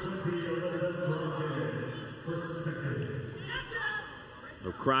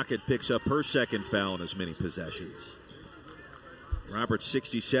 So Crockett picks up her second foul in as many possessions. Roberts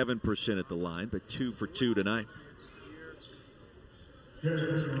 67% at the line, but 2 for 2 tonight.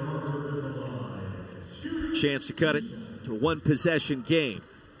 Chance to cut it to a 1-possession game.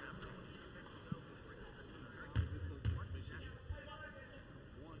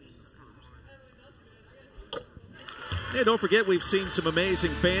 And don't forget, we've seen some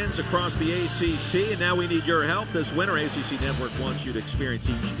amazing fans across the ACC, and now we need your help. This winter, ACC Network wants you to experience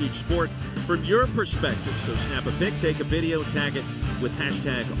each sport from your perspective. So snap a pic, take a video, tag it with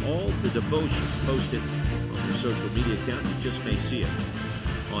hashtag #AllTheDevotion. Post it on your social media account. You just may see it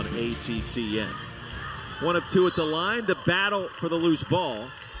on ACCN. 1 of 2 at the line. The battle for the loose ball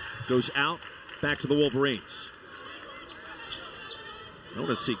goes out, back to the Wolverines. I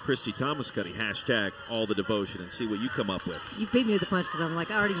want to see Christy Thomas-Cuddy hashtag #AllTheDevotion and see what you come up with. You beat me to the punch because I'm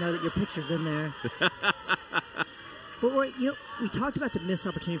like, I already know that your picture's in there. But we talked about the missed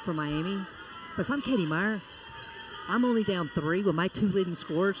opportunity for Miami. But if I'm Katie Meyer, I'm only down 3 with my 2 leading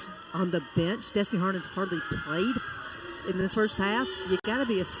scorers on the bench. Destiny Harden's hardly played. in this first half, you got to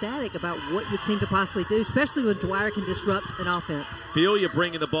be ecstatic about what your team could possibly do, especially when Dwyer can disrupt an offense. Filia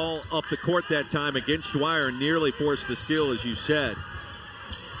bringing the ball up the court that time against Dwyer and nearly forced the steal, as you said.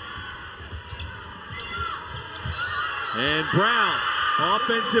 And Brown,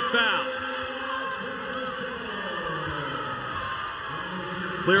 offensive foul.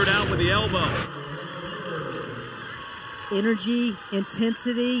 Cleared out with the elbow. Energy,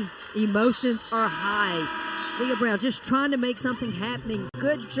 intensity, emotions are high. Leah Brown just trying to make something happening.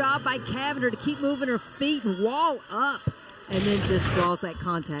 Good job by Cavinder to keep moving her feet and wall up. And then just draws that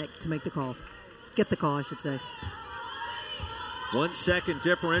contact to make the call. Get the call, I should say. 1 second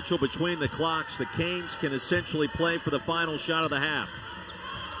differential between the clocks. The Canes can essentially play for the final shot of the half.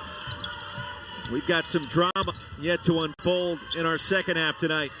 We've got some drama yet to unfold in our second half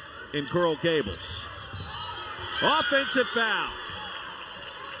tonight in Coral Gables. Offensive foul.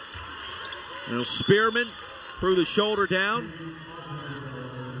 And Spearman threw the shoulder down.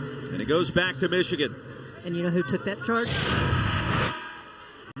 And it goes back to Michigan. And you know who took that charge?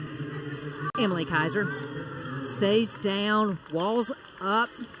 Emily Kaiser. Stays down, walls up.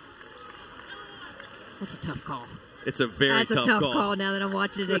 That's a tough call. It's a very tough call now that I'm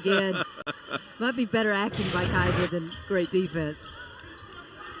watching it again. Might be better acting by Kaiser than great defense.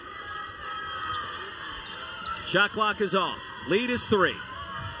 Shot clock is off. Lead is 3.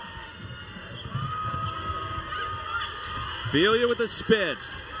 Filia with a spin.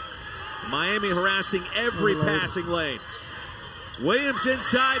 Miami harassing every passing lane. Williams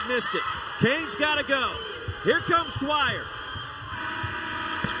inside, missed it. Canes got to go. Here comes Dwyer.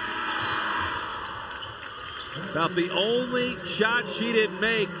 About the only shot she didn't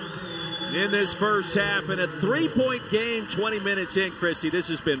make in this first half. In a 3-point game, 20 minutes in, Christy. This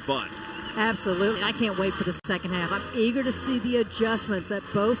has been fun. Absolutely. I can't wait for the second half. I'm eager to see the adjustments that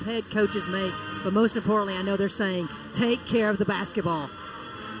both head coaches make. But most importantly, I know they're saying, take care of the basketball.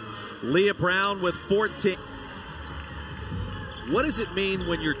 Leah Brown with 14. What does it mean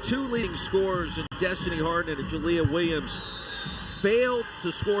when your two leading scorers in Destiny Harden and Jalea Williams failed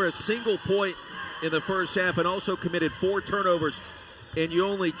to score a single point in the first half and also committed 4 turnovers, and you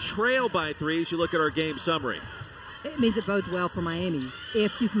only trail by 3 as you look at our game summary? It means it bodes well for Miami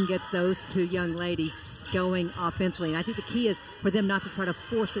if you can get those two young ladies going offensively. And I think the key is for them not to try to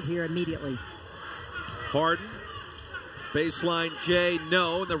force it here immediately. Harden, baseline J,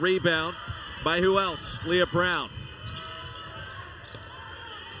 no, and the rebound by who else? Leah Brown.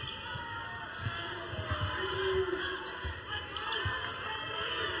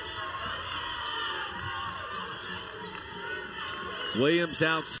 Williams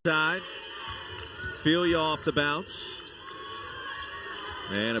outside. Filia off the bounce.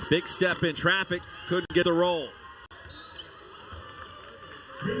 And a big step in traffic. Couldn't get the roll.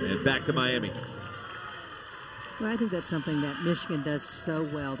 And back to Miami. Well, I think that's something that Michigan does so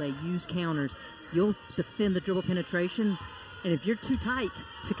well. They use counters. You'll defend the dribble penetration, and if you're too tight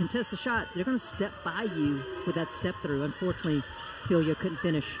to contest the shot, they're going to step by you with that step through. Unfortunately, Filia couldn't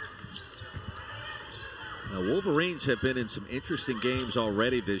finish. Now, Wolverines have been in some interesting games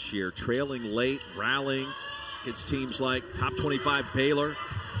already this year, trailing late, rallying against teams like top 25 Baylor.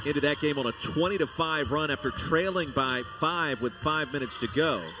 Into that game on a 20-5 run after trailing by 5 with 5 minutes to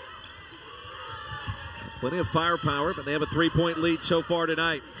go. Plenty of firepower, but they have a 3-point lead so far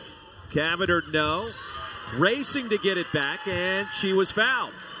tonight. Cavinder, no. Racing to get it back, and she was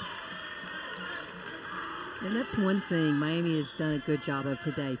fouled. And that's one thing Miami has done a good job of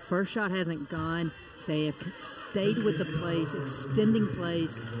today. First shot hasn't gone. They have stayed with the plays, extending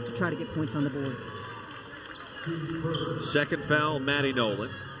plays to try to get points on the board. Second foul, Maddie Nolan.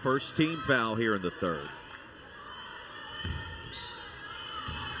 First team foul here in the third.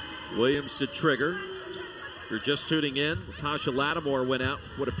 Williams to trigger. If you're just tuning in, Tasha Lattimore went out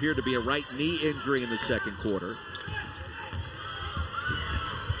what appeared to be a right knee injury in the second quarter.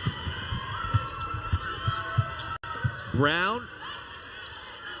 Brown.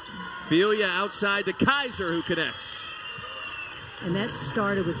 Filia outside to Kaiser, who connects. And that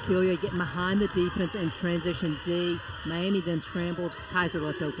started with Filia getting behind the defense and transition D. Miami then scrambled. Kaiser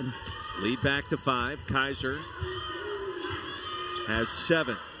left open. Lead back to 5. Kaiser has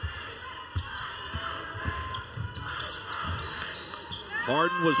 7.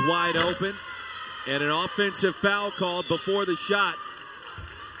 Harden was wide open, and an offensive foul called before the shot.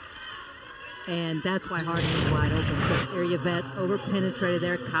 And that's why Harden was wide open. The area vets over-penetrated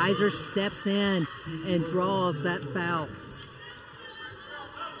there. Kaiser steps in and draws that foul.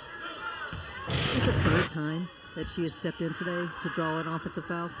 It's the third time that she has stepped in today to draw an offensive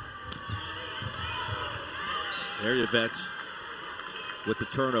foul. Area vets with the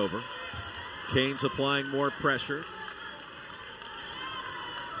turnover. Canes applying more pressure.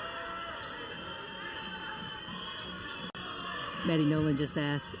 Maddie Nolan just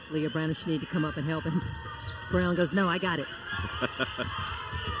asked Leah Brown if she needed to come up and help, and Brown goes, "No, I got it."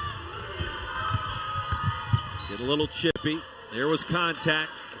 Get a little chippy. There was contact.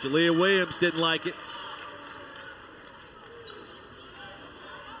 Jalea Williams didn't like it.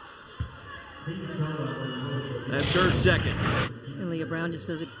 That's her second. And Leah Brown just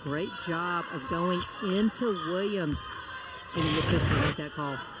does a great job of going into Williams, getting the official to make that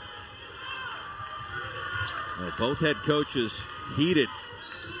call. Well, both head coaches heated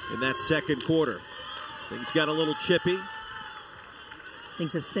in that second quarter. Things got a little chippy.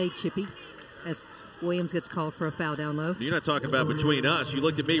 Things have stayed chippy as Williams gets called for a foul down low. You're not talking about between us. You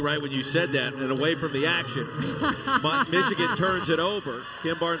looked at me right when you said that and away from the action. Michigan turns it over.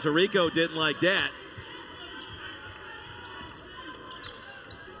 Kim Barnes-Arico didn't like that.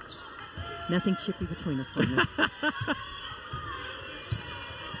 Nothing chippy between us.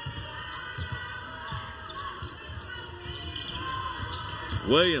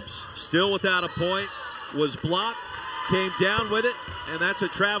 Williams still without a point, was blocked, came down with it, and that's a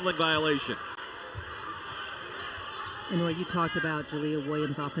traveling violation. And what you talked about, Jalea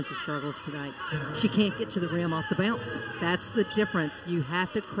Williams' offensive struggles tonight. She can't get to the rim off the bounce. That's the difference. You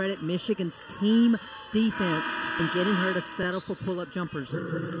have to credit Michigan's team defense in getting her to settle for pull-up jumpers.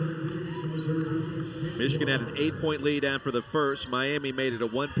 Michigan had an 8-point lead after the first. Miami made it a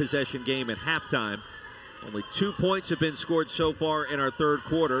one-possession game at halftime. Only 2 points have been scored so far in our third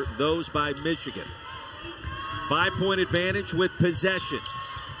quarter, those by Michigan. 5-point advantage with possession.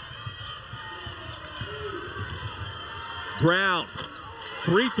 Brown,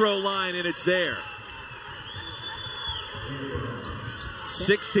 free throw line, and it's there.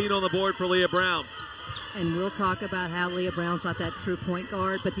 16 on the board for Leah Brown. And we'll talk about how Leah Brown's not that true point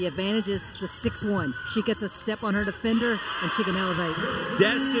guard, but the advantage is the 6'1". She gets a step on her defender, and she can elevate.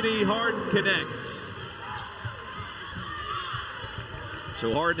 Destiny Harden connects.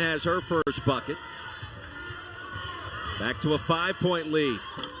 So Harden has her first bucket. Back to a 5-point lead.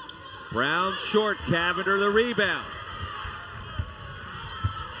 Brown short, Cavinder the rebound.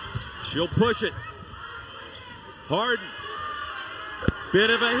 She'll push it. Harden. Bit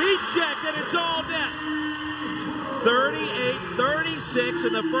of a heat check, and it's all net. 38-36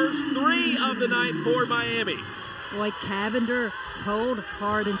 in the first 3 of the night for Miami. Boy, Cavinder told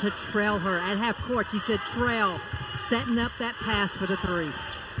Harden to trail her at half court. She said trail, setting up that pass for the 3.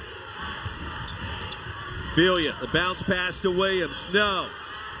 Filia, the bounce pass to Williams. No.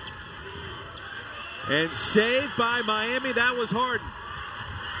 And saved by Miami. That was Harden.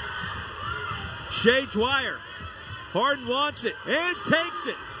 Lashae Dwyer. Harden wants it and takes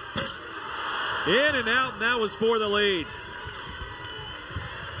it. In and out, and that was for the lead.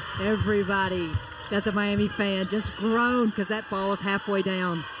 Everybody that's a Miami fan just groaned because that ball was halfway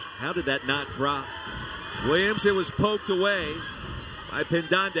down. How did that not drop? Williams, it was poked away by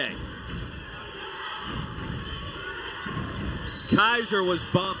Pendande. Kaiser was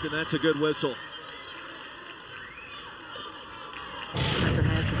bumped, and that's a good whistle. Kaiser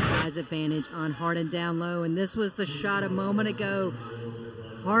has the size advantage on Harden down low, and this was the shot a moment ago.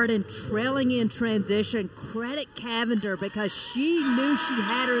 Harden trailing in transition. Credit Cavinder because she knew she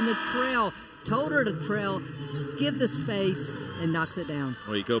had her in the trail, told her to trail, give the space, and knocks it down.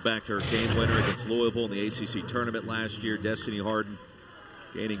 Well, you go back to her game winner against Louisville in the ACC tournament last year. Destiny Harden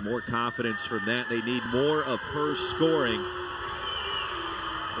gaining more confidence from that. They need more of her scoring.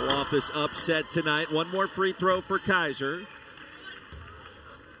 Pull off this upset tonight. One more free throw for Kaiser.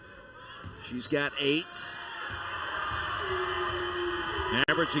 She's got 8.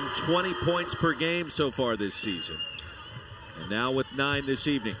 Averaging 20 points per game so far this season. And now with 9 this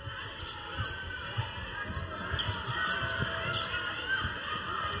evening.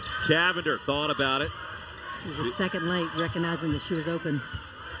 Cavinder thought about it. She was a second late, recognizing that she was open.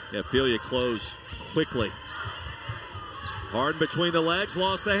 Yeah, Filia closed quickly. Harden between the legs,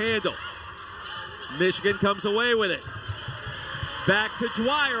 lost the handle. Michigan comes away with it. Back to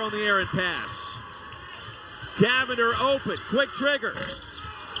Dwyer on the errant pass. Cavinder open, quick trigger.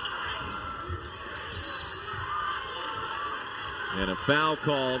 And a foul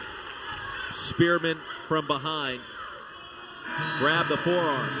called. Spearman from behind. Grab the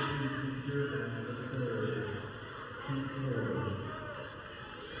forearm.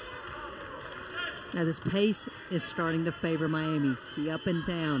 Now this pace is starting to favor Miami. The up and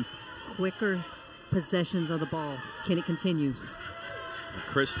down, quicker possessions of the ball. Can it continue?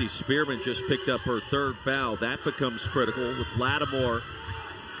 Christy Spearman just picked up her 3rd foul. That becomes critical with Lattimore.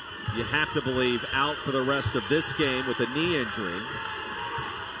 You have to believe out for the rest of this game with a knee injury.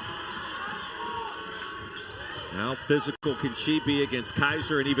 How physical can she be against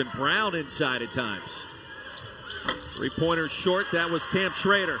Kaiser and even Brown inside at times? Three-pointer short. That was Cam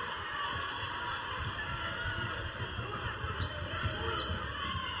Schrader.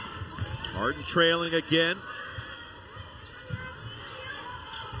 Harden trailing again.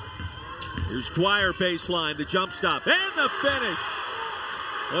 Here's Dwyer baseline, the jump stop, and the finish.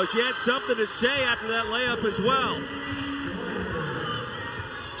 Well, she had something to say after that layup as well.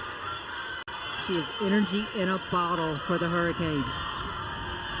 She is energy in a bottle for the Hurricanes.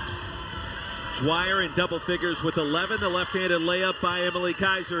 Dwyer in double figures with 11. The left-handed layup by Emily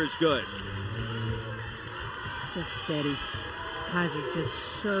Kaiser is good. Just steady. Kaiser's just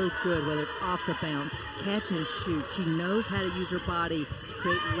so good, whether it's off the bounce, catch and shoot. She knows how to use her body to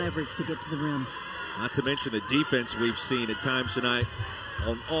create leverage to get to the rim. Not to mention the defense we've seen at times tonight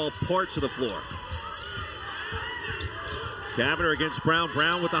on all parts of the floor. Cavinder against Brown.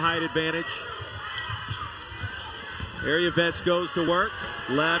 Brown with the height advantage. Area Vets goes to work.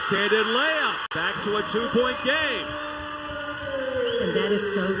 Left-handed layup. Back to a two-point game. And that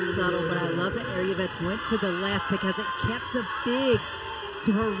is so subtle, but I love that Area Vets went to the left because it kept the bigs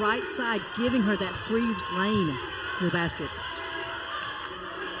to her right side, giving her that free lane to the basket.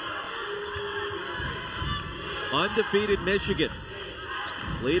 Undefeated Michigan,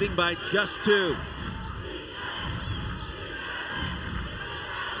 leading by just 2.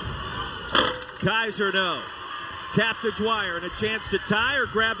 Kaiser, no. Tap to Dwyer and a chance to tie or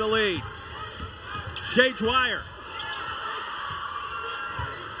grab the lead. Lashae Dwyer.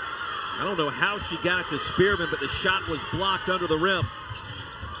 I don't know how she got it to Spearman, but the shot was blocked under the rim.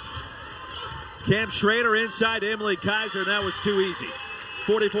 Cam Schrader inside Emily Kaiser, and that was too easy.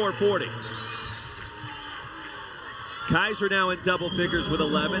 44-40. Kaiser now in double figures with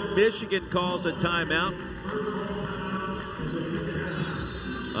 11. Michigan calls a timeout.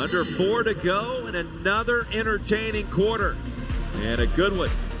 Under 4 to go, and another entertaining quarter. And a good one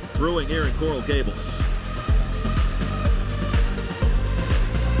brewing here in Coral Gables.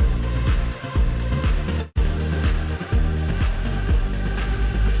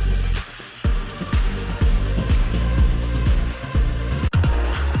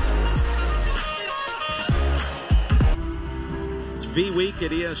 V Week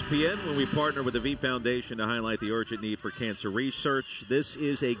at ESPN, when we partner with the V Foundation to highlight the urgent need for cancer research. This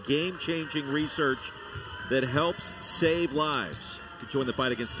is a game-changing research that helps save lives. You can join the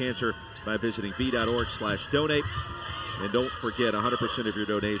fight against cancer by visiting v.org/donate. And don't forget, 100% of your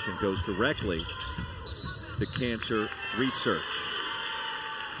donation goes directly to cancer research.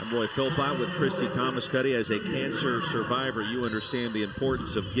 I'm Roy Philpott with Christy Thomas-Cuddy. As a cancer survivor, you understand the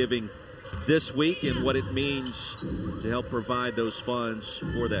importance of giving this week and what it means to help provide those funds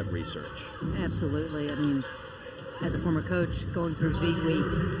for that research. Absolutely. I mean, as a former coach going through V Week,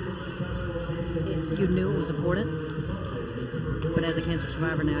 you knew it was important, but as a cancer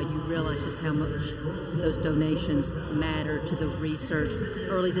survivor now, you realize just how much those donations matter to the research.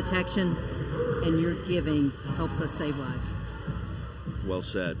 Early detection and your giving helps us save lives. Well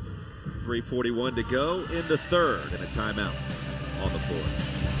said. 3:41 to go in the third, and a timeout on the floor.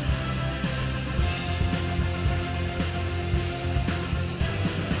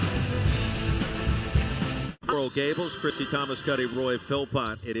 Coral Gables, Christy Thomas-Cuddy, Roy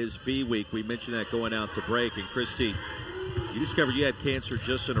Philpott. It is V Week. We mentioned that going out to break. And Christy, you discovered you had cancer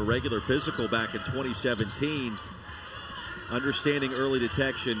just in a regular physical back in 2017. Understanding early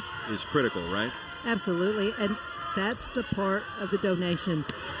detection is critical, right? Absolutely. And that's the part of the donations,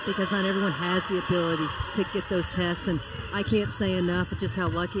 because not everyone has the ability to get those tests. And I can't say enough just how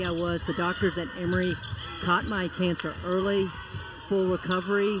lucky I was. The doctors at Emory caught my cancer early, full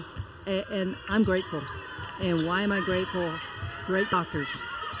recovery, and I'm grateful. And why am I grateful? Great doctors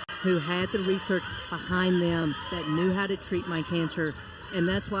who had the research behind them that knew how to treat my cancer. And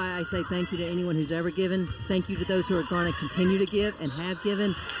that's why I say thank you to anyone who's ever given. Thank you to those who are going to continue to give and have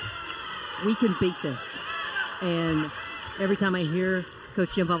given. We can beat this. And every time I hear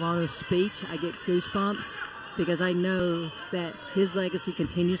Coach Jim Valvano's speech, I get goosebumps, because I know that his legacy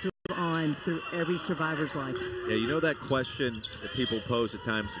continues to live on through every survivor's life. Yeah, you know that question that people pose at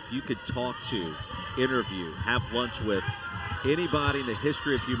times, if you could talk to, interview, have lunch with anybody in the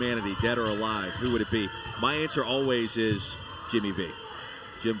history of humanity, dead or alive, who would it be? My answer always is Jimmy V.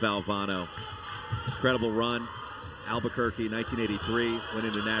 Jim Valvano. Incredible run. Albuquerque, 1983,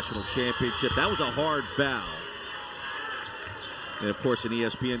 winning the national championship. That was a hard foul. And, of course, an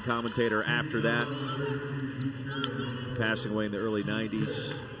ESPN commentator after that, passing away in the early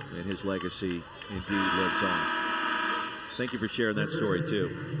 90s, and his legacy indeed lives on. Thank you for sharing that story, too.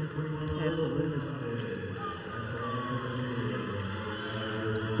 Absolutely.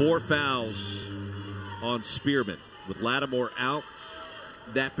 4 fouls on Spearman. With Lattimore out,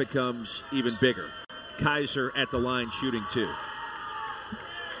 that becomes even bigger. Kaiser at the line shooting 2.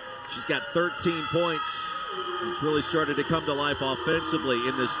 She's got 13 points. It's really started to come to life offensively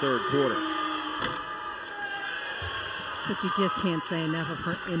in this third quarter. But you just can't say enough of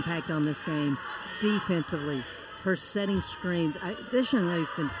her impact on this game. Defensively, her setting screens. This young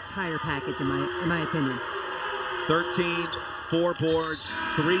lady's the entire package, in my opinion. 13, 4 boards,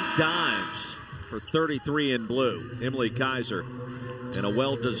 3 dimes for 33 in blue. Emily Kaiser, and a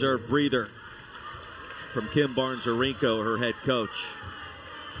well-deserved breather from Kim Barnes-Arinko, her head coach.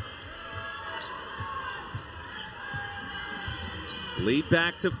 Lead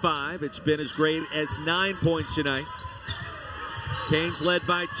back to 5. It's been as great as 9 points tonight. Canes led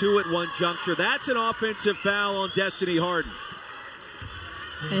by 2 at one juncture. That's an offensive foul on Destiny Harden.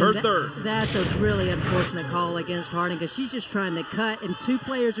 Her third. That's a really unfortunate call against Harden because she's just trying to cut, and 2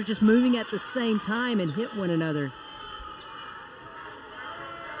 players are just moving at the same time and hit one another.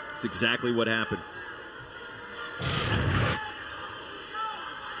 That's exactly what happened.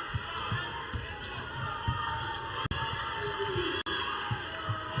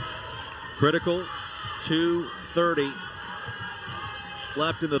 Critical, 2:30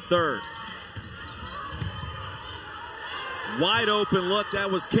 left in the third. Wide open look.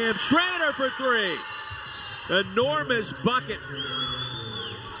 That was Cam Schrader for 3. Enormous bucket.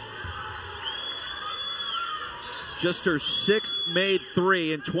 Just her 6th made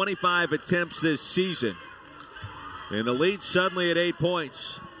 3 in 25 attempts this season. And the lead suddenly at 8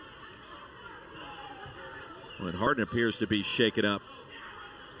 points. When Harden appears to be shaken up.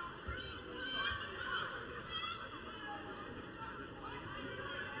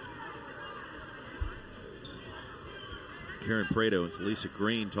 Karen Prado and Talisa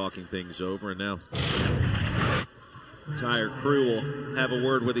Green talking things over, and now entire crew will have a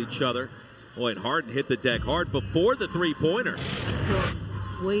word with each other. Boy, and Harden hit the deck hard before the three-pointer.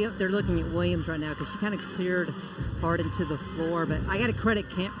 Well, they're looking at Williams right now because she kind of cleared Harden to the floor, but I got to credit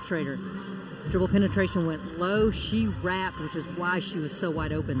Camp Schrader. Dribble penetration went low. She wrapped, which is why she was so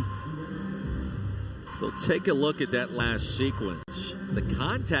wide open. So take a look at that last sequence. The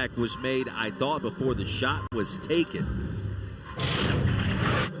contact was made, I thought, before the shot was taken.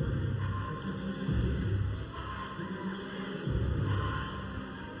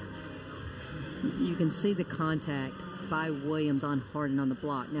 You can see the contact by Williams on Harden on the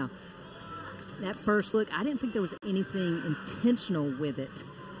block. Now, that first look, I didn't think there was anything intentional with it.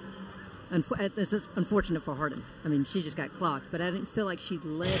 This is unfortunate for Harden. I mean, she just got clocked, but I didn't feel like she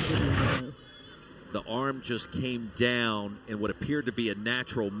led with it. The arm just came down in what appeared to be a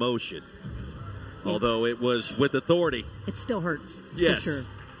natural motion, although it was with authority. It still hurts, yes. For sure.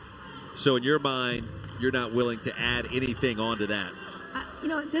 So in your mind, you're not willing to add anything onto that? You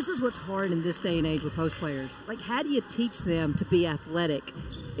know, this is what's hard in this day and age with post players. Like, how do you teach them to be athletic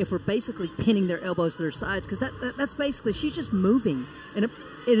if we're basically pinning their elbows to their sides? Because that's basically, she's just moving. And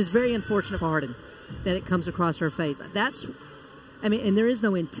it is very unfortunate for Harden that it comes across her face. And there is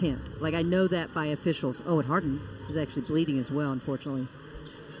no intent. Like, I know that by officials. Oh, and Harden is actually bleeding as well, unfortunately.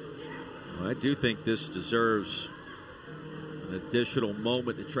 Well, I do think this deserves an additional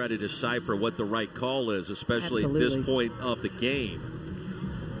moment to try to decipher what the right call is, especially Absolutely. At this point of the game.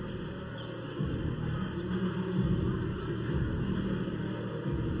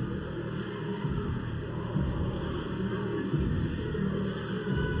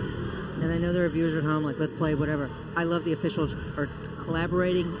 And I know there are viewers at home like, let's play, whatever. I love the officials are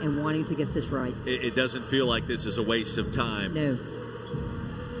collaborating and wanting to get this right. It doesn't feel like this is a waste of time. No.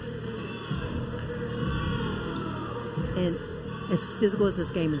 And as physical as this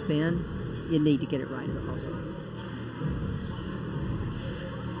game has been, you need to get it right also.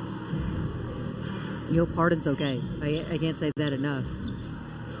 You hope Harden's okay. I can't say that enough.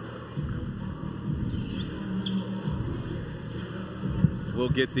 We'll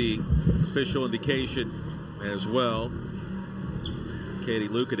get the official indication as well. Katie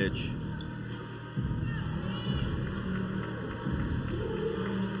Lukanich.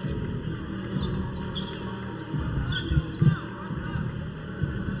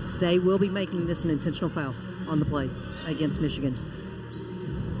 They will be making this an intentional foul on the play against Michigan.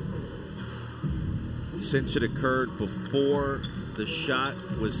 Since it occurred before the shot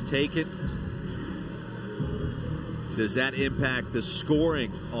was taken, does that impact the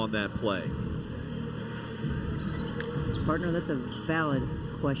scoring on that play? Partner, that's a valid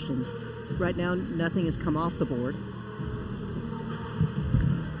question. Right now, nothing has come off the board.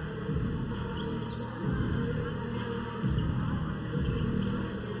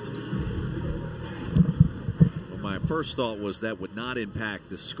 Well, my first thought was that would not impact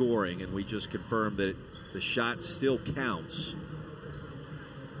the scoring, and we just confirmed that the shot still counts.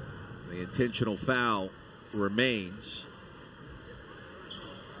 The intentional foul remains.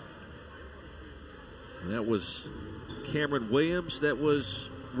 And that was Cameron Williams that was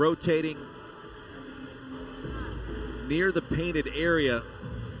rotating near the painted area,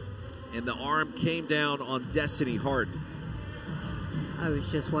 and the arm came down on Destiny Harden. I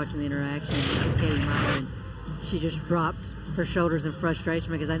was just watching the interaction with Katie Meyer, and she just dropped her shoulders in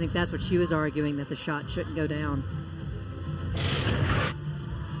frustration because I think that's what she was arguing, that the shot shouldn't go down.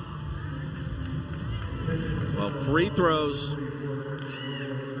 Well, free throws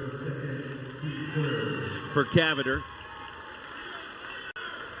for Cavinder.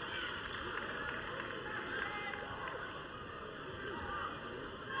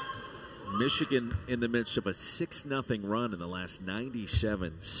 Michigan in the midst of a 6-0 run in the last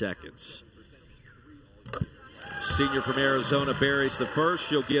 97 seconds. Senior from Arizona buries the first.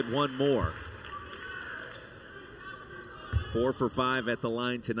 She'll get one more. 4 for 5 at the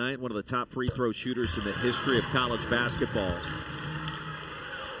line tonight. One of the top free throw shooters in the history of college basketball.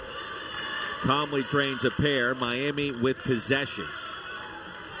 Calmly drains a pair. Miami with possession.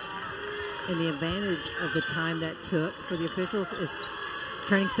 And the advantage of the time that took for the officials is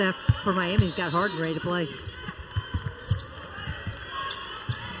training staff for Miami's got Harden ready to play.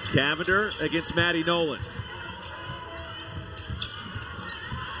 Cavinder against Maddie Nolan.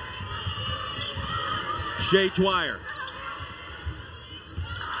 Lashae Dwyer.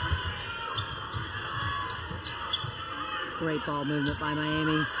 Great ball movement by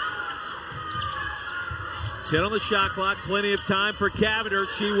Miami. 10 on the shot clock. Plenty of time for Cavinder.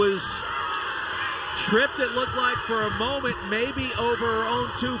 She was tripped, it looked like, for a moment, maybe over her own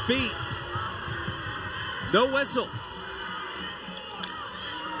 2 feet. No whistle.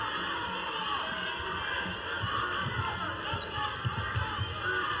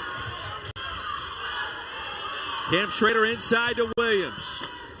 Cam Schrader inside to Williams.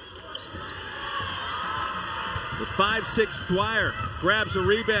 The 5'6" Dwyer grabs a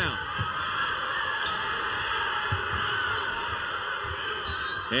rebound.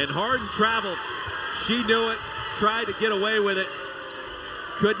 And Harden traveled. She knew it, tried to get away with it.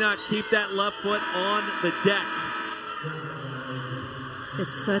 Could not keep that left foot on the deck.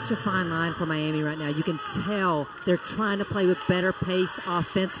 It's such a fine line for Miami right now. You can tell they're trying to play with better pace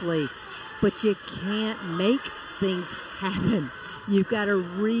offensively, but you can't make things happen. You've got to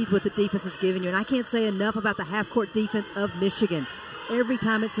read what the defense is giving you. And I can't say enough about the half-court defense of Michigan. Every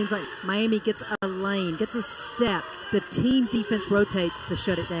time it seems like Miami gets a lane, gets a step, the team defense rotates to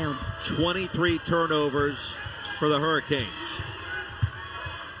shut it down. 23 turnovers for the Hurricanes.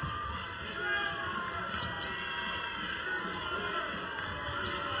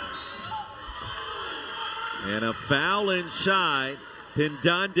 And a foul inside.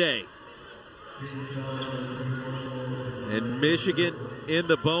 Pendande. And Michigan in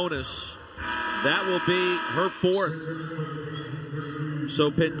the bonus. That will be her 4th.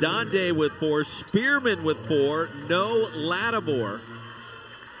 So Pendande with 4, Spearman with 4, no Lattimore.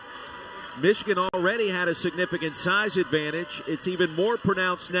 Michigan already had a significant size advantage. It's even more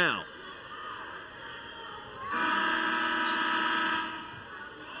pronounced now.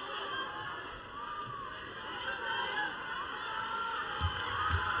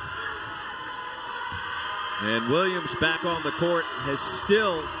 And Williams back on the court, has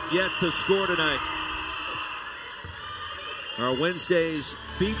still yet to score tonight. Our Wednesday's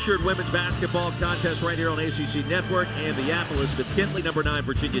featured women's basketball contest right here on ACC Network and the app. Elizabeth Kentley, number 9,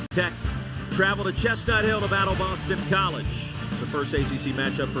 Virginia Tech, travel to Chestnut Hill to battle Boston College. The first ACC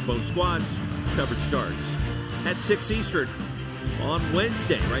matchup for both squads. Coverage starts at 6 Eastern on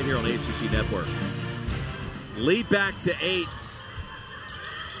Wednesday right here on ACC Network. Lead back to 8.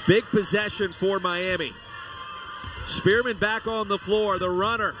 Big possession for Miami. Spearman back on the floor, the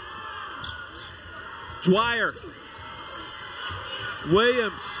runner. Dwyer.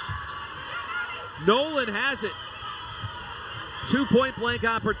 Williams. Nolan has it. 2 point-blank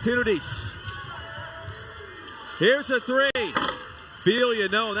opportunities. Here's a 3. Feel you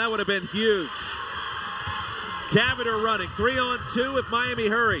know, that would have been huge. Cavinder running. 3-on-2 if Miami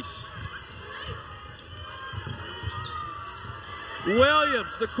hurries.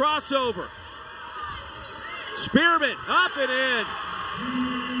 Williams, the crossover. Spearman, up and in.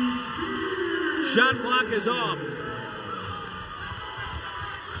 Shot clock is off.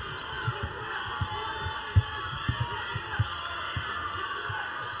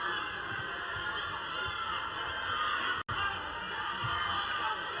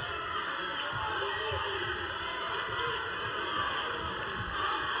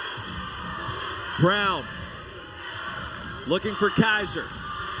 Brown looking for Kaiser.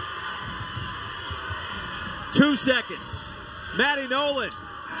 2 seconds. Maddie Nolan.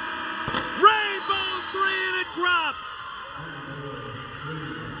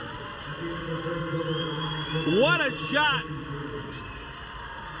 What a shot!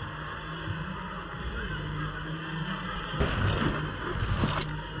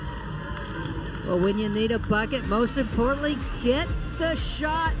 Well, when you need a bucket, most importantly, get the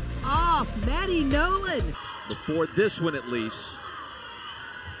shot off. Maddie Nolan. Before this one, at least,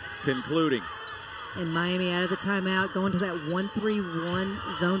 concluding. And Miami out of the timeout, going to that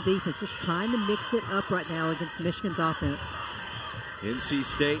 1-3-1 zone defense, just trying to mix it up right now against Michigan's offense. NC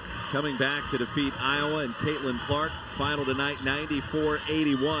State coming back to defeat Iowa and Caitlin Clark. Final tonight,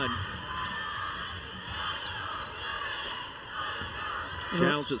 94-81.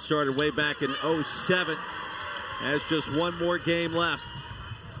 Challenge that started way back in 07 has just one more game left.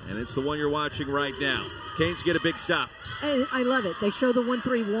 And it's the one you're watching right now. Canes get a big stop. And I love it. They show the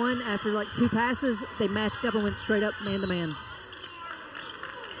 1-3-1 after like 2 passes. They matched up and went straight up man-to-man.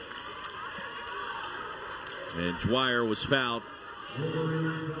 And Dwyer was fouled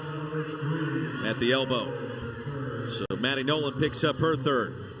at the elbow. So Maddie Nolan picks up her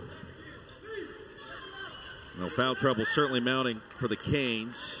third. Well, foul trouble certainly mounting for the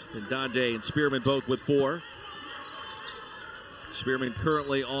Canes. And Dande and Spearman both with 4. Spearman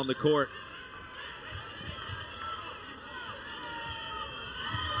currently on the court.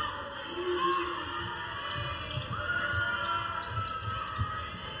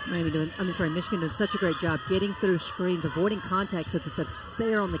 Michigan doing such a great job getting through screens, avoiding contact so that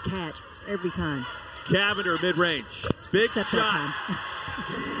they're on the catch every time. Cavinder mid-range. Big Except shot.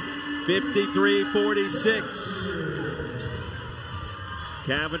 53-46.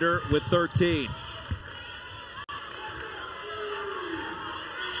 Cavinder with 13.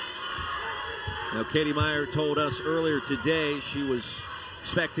 Now, Katie Meyer told us earlier today she was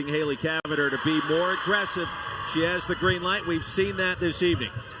expecting Haley Cavinder to be more aggressive. She has the green light. We've seen that this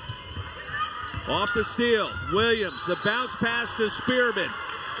evening. Off the steal, Williams, a bounce pass to Spearman.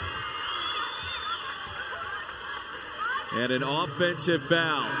 And an offensive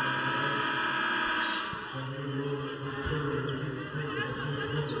foul.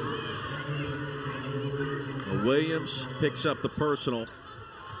 Williams picks up the personal.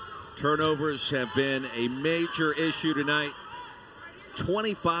 Turnovers have been a major issue tonight.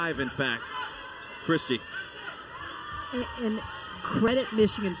 25, in fact. Christy. And credit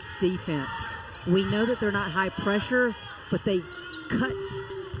Michigan's defense. We know that they're not high pressure, but they cut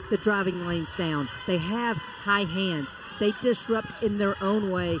the driving lanes down. They have high hands. They disrupt in their own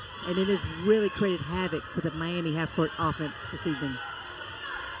way, and it has really created havoc for the Miami half-court offense this evening.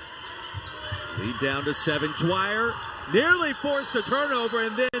 Lead down to 7. Dwyer nearly forced a turnover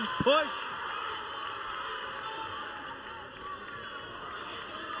and then push.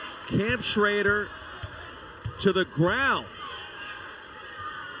 Cam Schrader to the ground.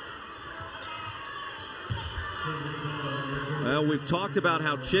 Well, we've talked about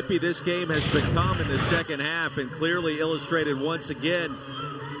how chippy this game has become in the second half and clearly illustrated once again.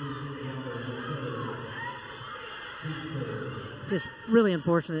 Just really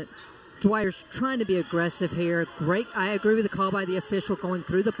unfortunate. Dwyer's trying to be aggressive here. Great. I agree with the call by the official going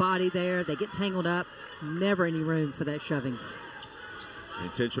through the body there. They get tangled up. Never any room for that shoving.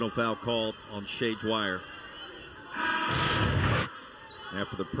 Intentional foul called on Lashae Dwyer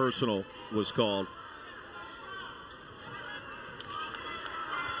after the personal was called.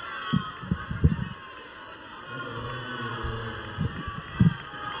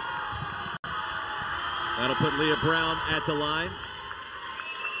 That'll put Leah Brown at the line.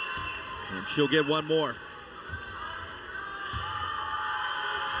 And she'll get one more.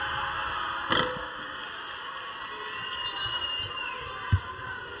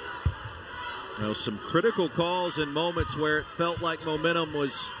 Now, some critical calls and moments where it felt like momentum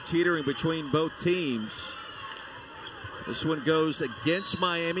was teetering between both teams. This one goes against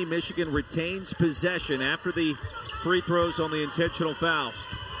Miami. Michigan retains possession after the free throws on the intentional foul.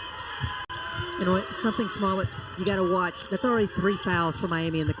 You know, something small that you got to watch. That's already 3 fouls for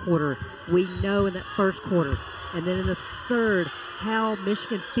Miami in the quarter. We know in that first quarter. And then in the third, how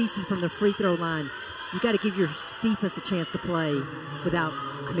Michigan feasting from the free throw line. You got to give your defense a chance to play without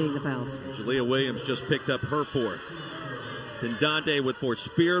committing the fouls. Jalea Williams just picked up her 4th. Then Dande with 4.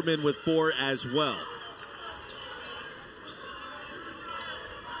 Spearman with 4 as well.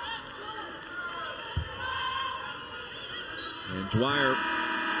 And Dwyer,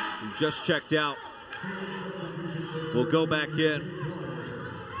 who just checked out, will go back in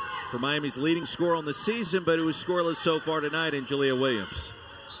for Miami's leading scorer on the season, but who was scoreless so far tonight in Jalea Williams.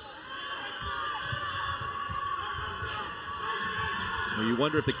 Well, you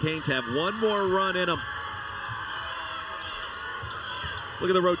wonder if the Canes have one more run in them. Look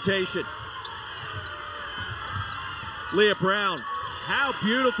at the rotation. Leah Brown How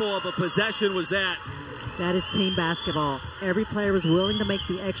beautiful of a possession was that? That is team basketball. Every player was willing to make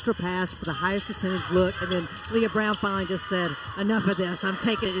the extra pass for the highest percentage look, and then Leah Brown finally just said, enough of this, I'm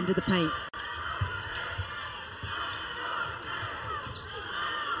taking it into the paint.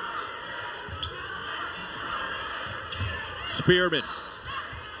 Spearman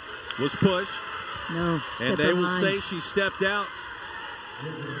was pushed. No, and they will say she stepped out.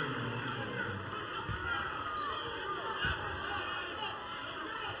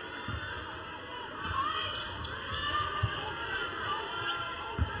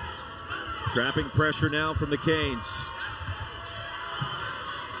 Trapping pressure now from the Canes.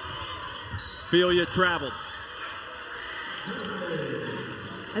 Filia traveled.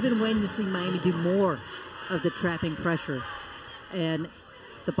 I've been waiting to see Miami do more of the trapping pressure. And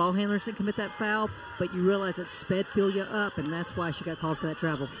the ball handlers didn't commit that foul, but you realize it sped Filia up, and that's why she got called for that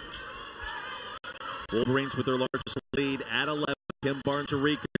travel. Wolverines with their largest lead at 11. Kim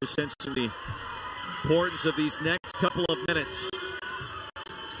Barnes-Arica sensing the importance of these next couple of minutes.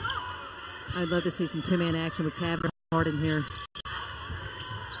 I'd love to see some two-man action with Cavinder and Harden here.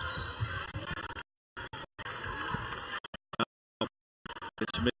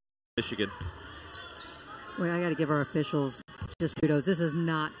 It's Michigan. Well, I got to give our officials just kudos. This has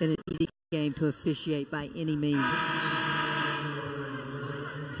not been an easy game to officiate by any means.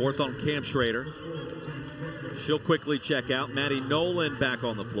 Fourth on Cam Schrader. She'll quickly check out. Maddie Nolan back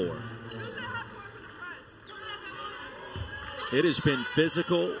on the floor. It has been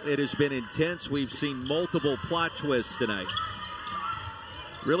physical. It has been intense. We've seen multiple plot twists tonight.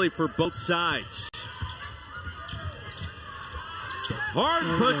 Really for both sides.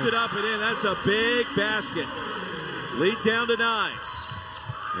 Harden puts it up and in. That's a big basket. Lead down to 9.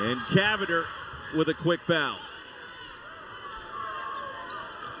 And Cavinder with a quick foul.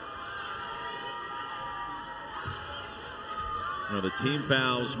 Now the team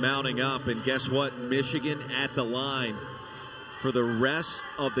fouls mounting up, and guess what? Michigan at the line for the rest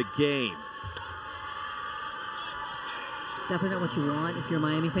of the game. It's definitely not what you want if you're a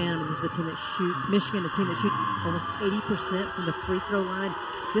Miami fan. I mean, this is a team that shoots, Michigan, a team that shoots almost 80% from the free throw line.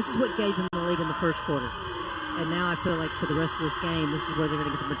 This is what gave them the lead in the first quarter. And now I feel like for the rest of this game, this is where they're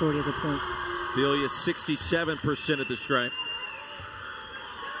going to get the majority of their points. Filia 67% at the stripe.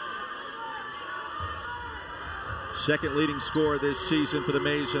 Second leading scorer this season for the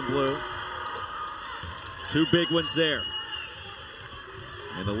Maize and Blue. 2 big ones there.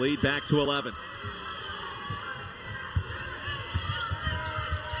 And the lead back to 11.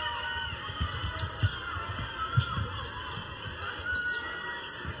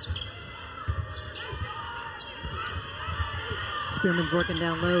 Spearman's working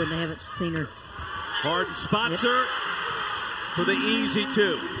down low, and they haven't seen her. Harden spots her for the easy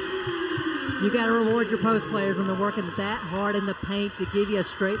 2. You got to reward your post players when they're working that hard in the paint to give you a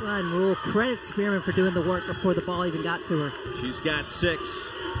straight line rule. Credit Spearman for doing the work before the ball even got to her. She's got 6.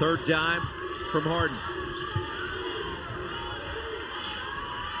 Third dime from Harden.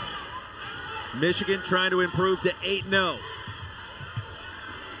 Michigan trying to improve to 8-0.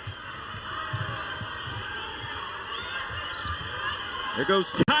 There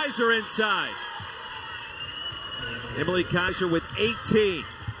goes Kaiser inside. Emily Kaiser with 18.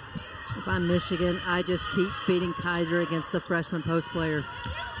 If I'm Michigan, I just keep feeding Kaiser against the freshman post player.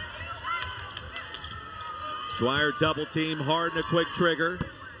 Dwyer double team, Harden a quick trigger.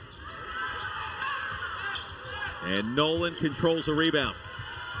 And Nolan controls a rebound.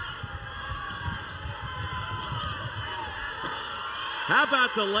 How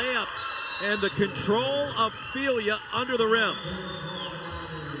about the layup and the control of Filia under the rim?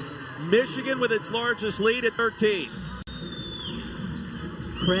 Michigan with its largest lead at 13.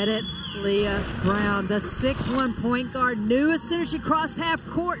 Credit Leah Brown, the 6'1" point guard, knew as soon as she crossed half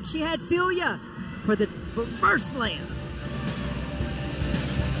court, she had Filia for the first slam.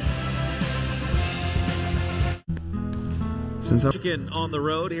 Michigan on the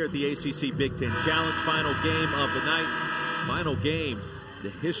road here at the ACC-Big Ten Challenge. Final game of the night. Final game, the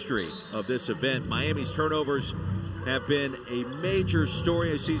history of this event. Miami's turnovers have been a major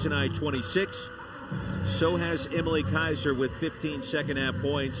story of season high 26. So has Emily Kaiser with 15 second-half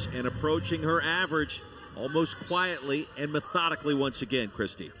points and approaching her average almost quietly and methodically once again,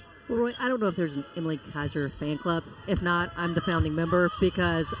 Christy. Well, Roy, I don't know if there's an Emily Kaiser fan club. If not, I'm the founding member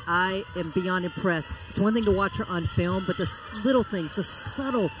because I am beyond impressed. It's one thing to watch her on film, but the little things, the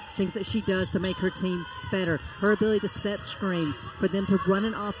subtle things that she does to make her team better, her ability to set screens, for them to run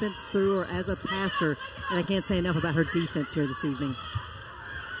an offense through her as a passer, and I can't say enough about her defense here this evening.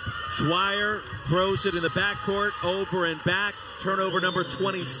 Dwyer throws it in the backcourt, over and back. Turnover number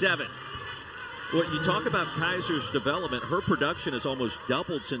 27. Well, you talk about Kaiser's development. Her production has almost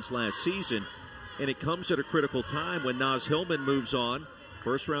doubled since last season, and it comes at a critical time when Naz Hillman moves on.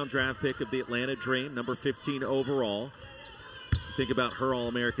 First-round draft pick of the Atlanta Dream, number 15 overall. Think about her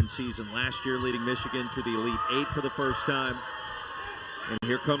All-American season last year, leading Michigan to the Elite Eight for the first time. And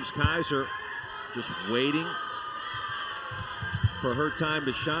here comes Kaiser, just waiting for her time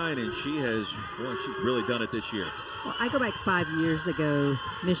to shine, and she's really done it this year. Well, I go back 5 years ago.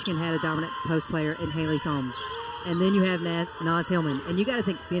 Michigan had a dominant post player in Haley Thom. And then you have Naz Hillman. And you got to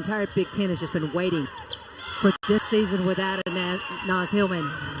think the entire Big Ten has just been waiting for this season without a Naz Hillman.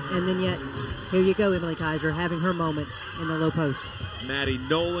 And then yet, here you go, Emily Kaiser, having her moment in the low post. Maddie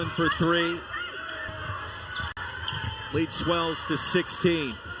Nolan for three. Lead swells to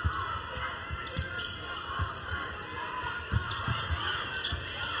 16.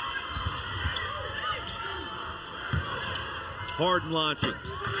 Harden launching.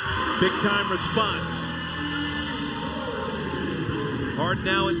 Big time response. Harden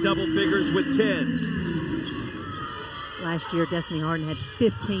now in double figures with 10. Last year, Destiny Harden had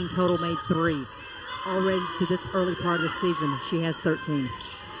 15 total made threes. Already to this early part of the season, she has 13.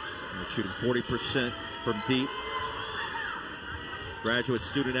 Shooting 40% from deep. Graduate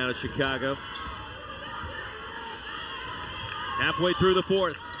student out of Chicago. Halfway through the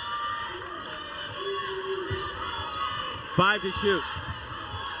fourth. 5 to shoot.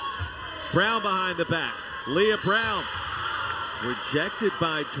 Brown behind the back. Leah Brown rejected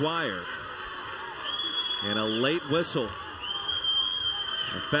by Dwyer. And a late whistle.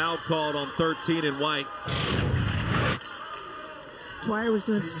 A foul called on 13 in white. Dwyer was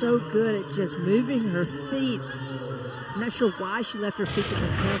doing so good at just moving her feet. I'm not sure why she left her feet to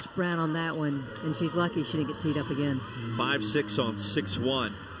contest Brown on that one. And she's lucky she didn't get teed up again. 5-6 on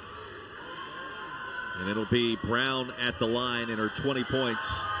 6-1. And it'll be Brown at the line in her 20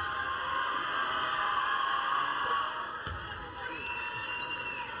 points.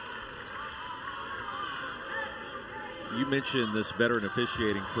 You mentioned this veteran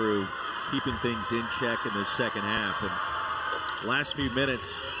officiating crew keeping things in check in the second half. And last few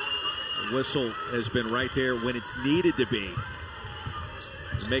minutes, the whistle has been right there when it's needed to be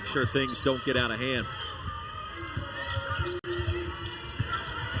to make sure things don't get out of hand.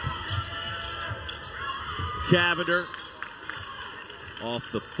 Cavinder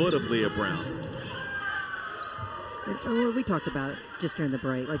off the foot of Leah Brown. And we talked about it just during the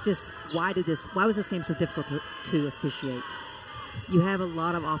break. Like, just why was this game so difficult to officiate? You have a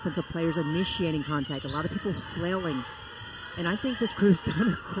lot of offensive players initiating contact, a lot of people flailing. And I think this crew's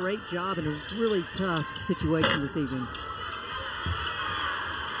done a great job in a really tough situation this evening.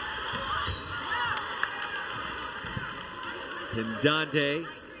 Pendante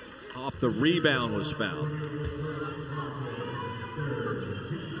off the rebound was fouled.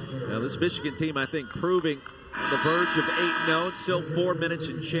 Now this Michigan team, I think, proving on the verge of 8-0. It's still 4 minutes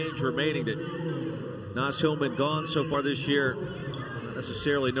and change remaining. That Naz Hillman gone so far this year. Not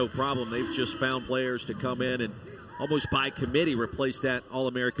necessarily no problem. They've just found players to come in and almost by committee replace that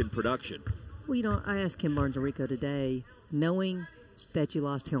All-American production. Well, you know, I asked Kim Barnes-Rico today, knowing that you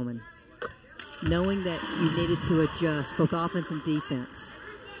lost Hillman, knowing that you needed to adjust both offense and defense,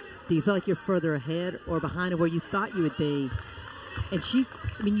 do you feel like you're further ahead or behind of where you thought you would be? And she,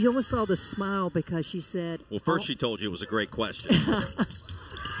 I mean, you almost saw the smile because she said... Well, first she told you it was a great question.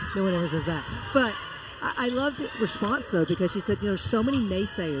 No one ever says that. But I love the response, though, because she said, you know, so many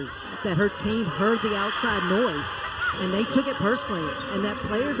naysayers that her team heard the outside noise, and they took it personally, and that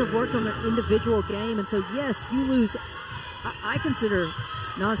players have worked on their individual game. And so, yes, you lose. I consider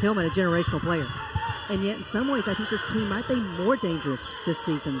Naz Hillman a generational player. And yet, in some ways, I think this team might be more dangerous this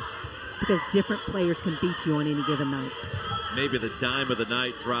season because different players can beat you on any given night. Maybe the dime of the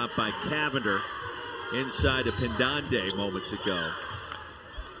night dropped by Cavinder inside of Pendante moments ago.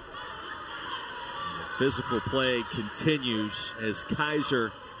 The physical play continues as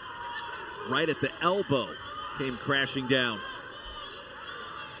Kaiser, right at the elbow, came crashing down.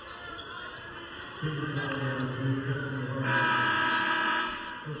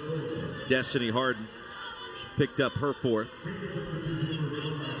 Destiny Harden picked up her fourth.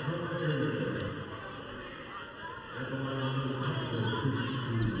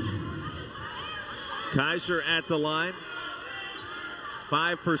 Kaiser at the line,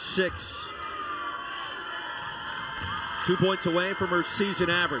 5 for 6. 2 points away from her season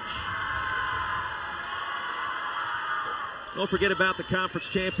average. Don't forget about the Conference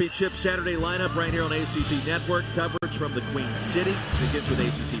Championship Saturday lineup right here on ACC Network. Coverage from the Queen City. Begins with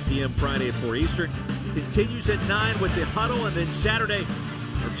ACC PM Friday at 4 Eastern. Continues at 9 with the Huddle. And then Saturday,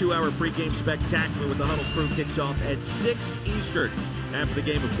 our 2-hour pregame spectacular with the Huddle crew kicks off at 6 Eastern. After the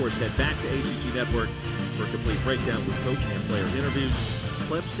game, of course, head back to ACC Network for a complete breakdown with coach and player interviews.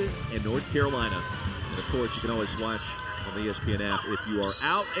 Clemson and North Carolina. And of course, you can always watch on the ESPN app if you are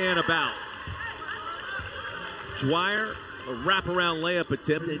out and about. Dwyer, a wraparound layup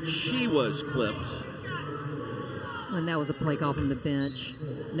attempt, and she was clipped. And that was a play call from the bench.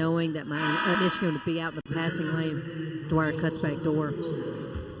 Knowing that Michigan would be out in the passing lane, Dwyer cuts back door.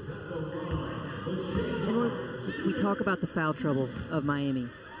 And we talk about the foul trouble of Miami.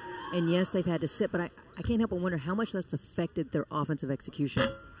 And yes, they've had to sit, but I can't help but wonder how much that's affected their offensive execution,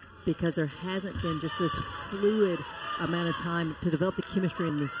 because there hasn't been just this fluid amount of time to develop the chemistry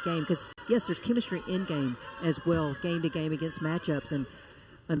in this game. Because, yes, there's chemistry in game as well, game to game against matchups. And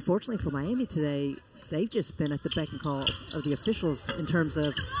unfortunately for Miami today, they've just been at the beck and call of the officials in terms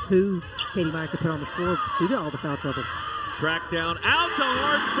of who Katie Meyer could put on the floor due to all the foul trouble. Track down, out to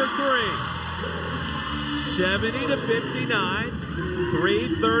Harden for 3. 70-59,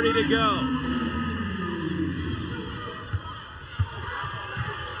 3:30 to go.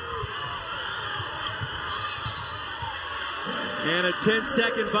 And a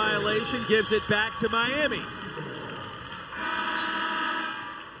 10-second violation gives it back to Miami.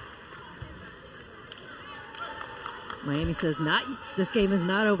 Miami says this game is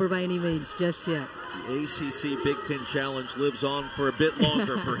not over by any means just yet. The ACC-Big Ten Challenge lives on for a bit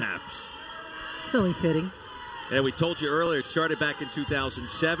longer, perhaps. It's only fitting. And we told you earlier, it started back in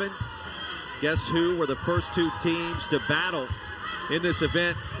 2007. Guess who were the first two teams to battle in this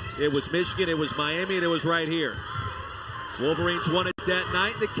event? It was Michigan, it was Miami, and it was right here. Wolverines won it that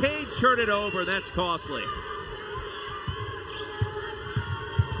night. The Canes turned it over. That's costly.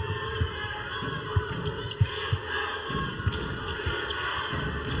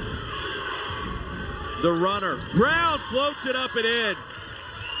 The runner, Brown, floats it up and in.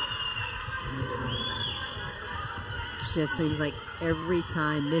 Just seems like every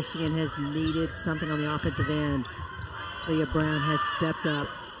time Michigan has needed something on the offensive end, Leah Brown has stepped up.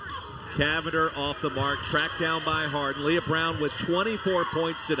 Cavinder off the mark, tracked down by Harden. Leah Brown with 24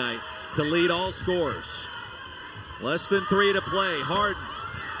 points tonight to lead all scorers. Less than 3 to play. Harden.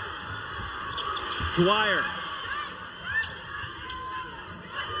 Dwyer.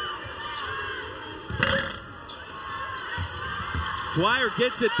 Dwyer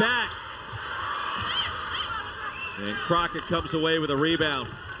gets it back. And Crockett comes away with a rebound.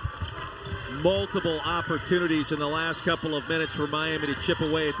 Multiple opportunities in the last couple of minutes for Miami to chip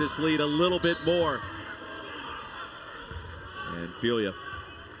away at this lead a little bit more. And Filia,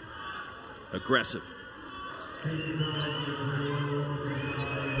 aggressive.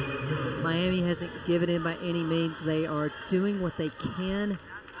 Miami hasn't given in by any means. They are doing what they can,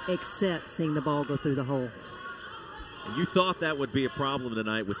 except seeing the ball go through the hole. And you thought that would be a problem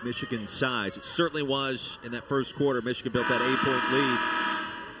tonight with Michigan's size. It certainly was in that first quarter. Michigan built that 8-point lead.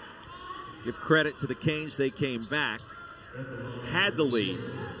 Give credit to the Canes. They came back, had the lead.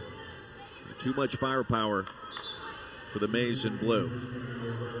 Too much firepower for the maize and blue.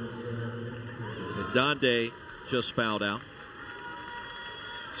 And Donde just fouled out.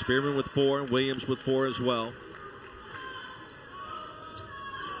 Spearman with 4 and Williams with 4 as well.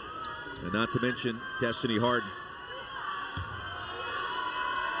 And not to mention Destiny Harden.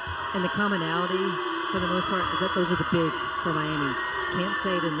 And the commonality, for the most part, is that those are the bigs for Miami. Can't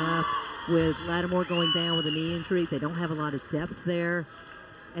say it enough. With Lattimore going down with a knee injury, they don't have a lot of depth there.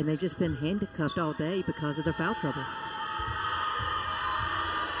 And they've just been handcuffed all day because of their foul trouble.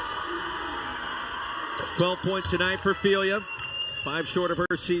 12 points tonight for Filia. 5 short of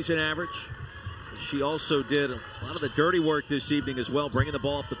her season average. She also did a lot of the dirty work this evening as well, bringing the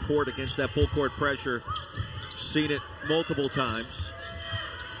ball up the court against that full court pressure. Seen it multiple times.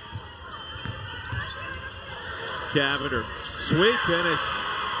 Cavinder, sweet finish.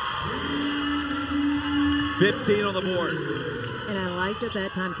 15 on the board. And I liked at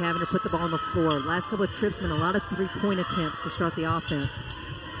that time Cavinder put the ball on the floor. Last couple of trips been a lot of three-point attempts to start the offense.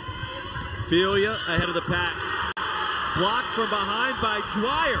 Filia ahead of the pack. Blocked from behind by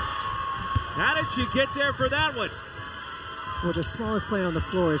Dwyer. How did she get there for that one? Well, the smallest player on the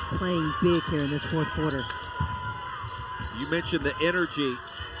floor is playing big here in this fourth quarter. You mentioned the energy.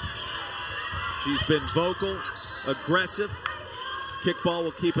 She's been vocal, aggressive. Kickball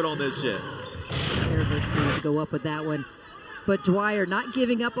will keep it on this end. Nervous to go up with that one. But Dwyer not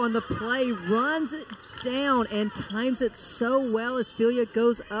giving up on the play, runs it down and times it so well as Filia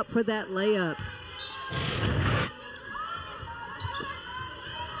goes up for that layup.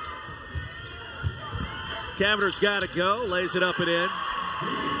 Cavinder's got to go, lays it up and in.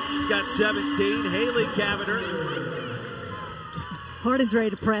 She's got 17, Haley Cavinder. Harden's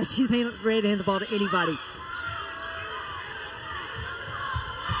ready to press. She's ready to hand the ball to anybody.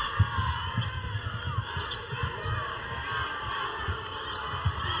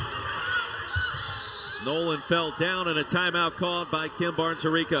 Nolan fell down and a timeout called by Kim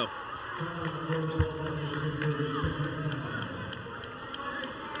Barnes-Arico.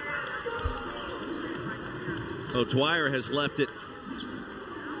 Well, Dwyer has left it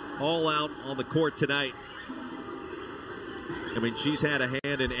all out on the court tonight. I mean, she's had a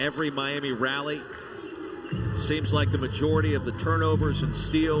hand in every Miami rally. Seems like the majority of the turnovers and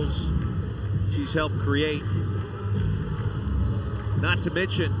steals she's helped create. Not to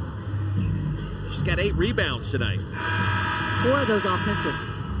mention, she's got 8 rebounds tonight. 4 of those offensive.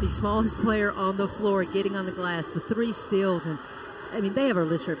 The smallest player on the floor getting on the glass. The 3 steals. And, I mean, they have her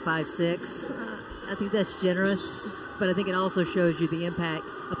listed at 5'6". I think that's generous. But I think it also shows you the impact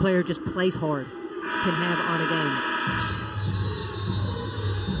a player who just plays hard can have on a game.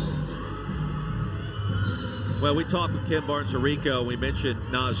 Well, we talked with Kim Barnes-Arico. We mentioned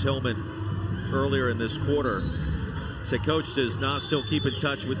Naz Hillman earlier in this quarter. Said, Coach, does Naz still keep in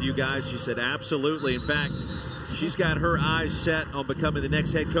touch with you guys? She said, absolutely. In fact, she's got her eyes set on becoming the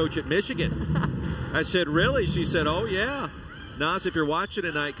next head coach at Michigan. I said, really? She said, oh, yeah. Naz, if you're watching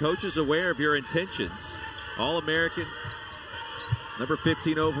tonight, Coach is aware of your intentions. All-American, number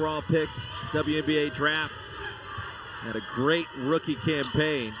 15 overall pick, WNBA draft. Had a great rookie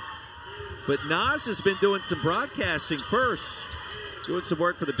campaign. But Naz has been doing some broadcasting first, doing some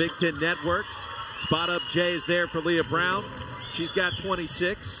work for the Big Ten Network. Spot Up J is there for Leah Brown. She's got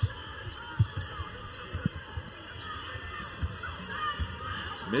 26.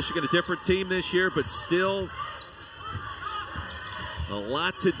 Michigan, a different team this year, but still a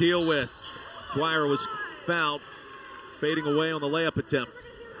lot to deal with. Dwyer was fouled, fading away on the layup attempt.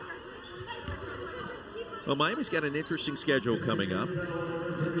 Well, Miami's got an interesting schedule coming up.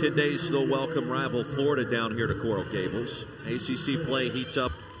 In 10 days, they'll welcome rival Florida down here to Coral Gables. ACC play heats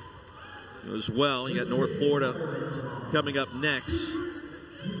up as well. You got North Florida coming up next.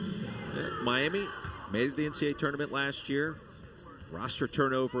 Miami made it to the NCAA tournament last year. Roster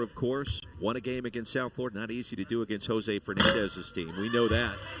turnover, of course. Won a game against South Florida. Not easy to do against Jose Fernandez's team. We know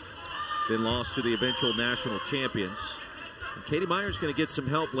that. Then lost to the eventual national champions. And Katie Meyer's going to get some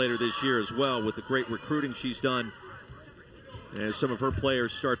help later this year as well with the great recruiting she's done as some of her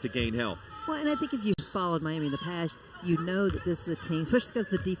players start to gain health. Well, and I think if you followed Miami in the past, you know that this is a team, especially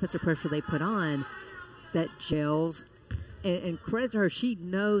because of the defensive pressure they put on, that gels. And credit to her, she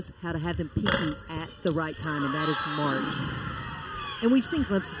knows how to have them peaking at the right time, and that is March. And we've seen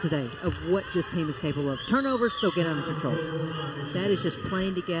glimpses today of what this team is capable of. Turnovers, they'll get under control. That is just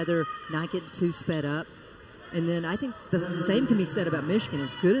playing together, not getting too sped up. And then I think the same can be said about Michigan.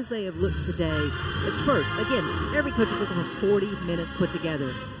 As good as they have looked today, at spurts. Again, every coach is looking for 40 minutes put together.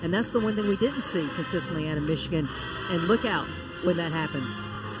 And that's the one thing we didn't see consistently out of Michigan. And look out when that happens.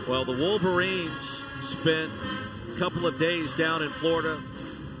 Well, the Wolverines spent a couple of days down in Florida,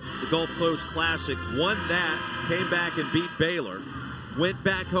 the Gulf Coast Classic, won that, came back and beat Baylor, went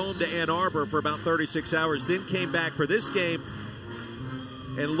back home to Ann Arbor for about 36 hours, then came back for this game.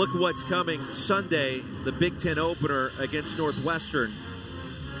 And look what's coming Sunday, the Big Ten opener against Northwestern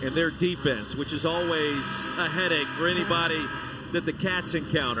and their defense, which is always a headache for anybody that the Cats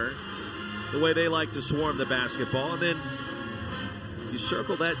encounter, the way they like to swarm the basketball. And then you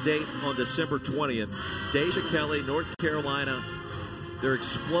circle that date on December 20th. Deja Kelly, North Carolina, their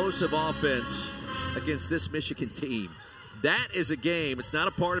explosive offense against this Michigan team. That is a game. It's not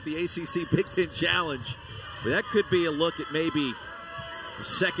a part of the ACC-Big Ten Challenge, but that could be a look at maybe the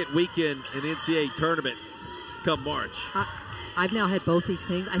second weekend in the NCAA tournament come March. I've now had both these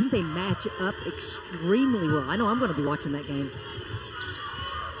teams. I think they match up extremely well. I know I'm going to be watching that game.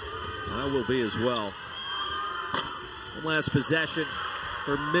 I will be as well. One last possession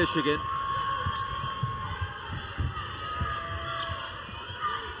for Michigan.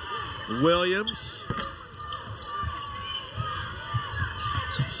 Williams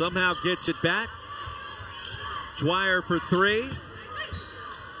somehow gets it back. Dwyer for 3.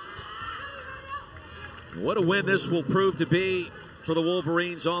 What a win this will prove to be for the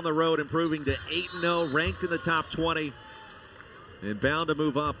Wolverines on the road, improving to 8-0, ranked in the top 20, and bound to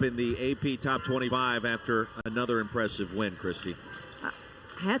move up in the AP top 25 after another impressive win, Christy.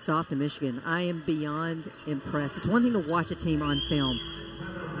 Hats off to Michigan. I am beyond impressed. It's one thing to watch a team on film,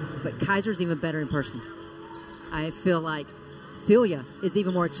 but Kaiser's even better in person. I feel like Filia is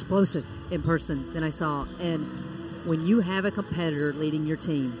even more explosive in person than I saw. And when you have a competitor leading your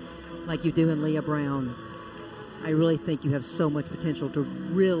team, like you do in Leah Brown, I really think you have so much potential to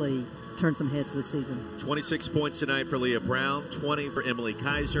really turn some heads this season. 26 points tonight for Leah Brown, 20 for Emily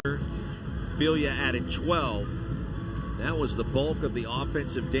Kaiser. Filia added 12. That was the bulk of the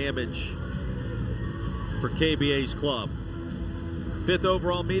offensive damage for KBA's club. 5th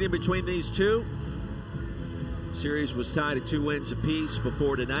overall meeting between these two. Series was tied at 2 wins apiece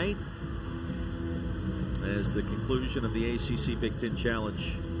before tonight, as the conclusion of the ACC-Big Ten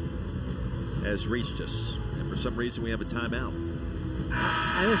Challenge has reached us. And for some reason, we have a timeout.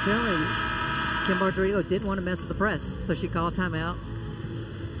 I have a feeling Kim Bartolino didn't want to mess with the press, so she called timeout.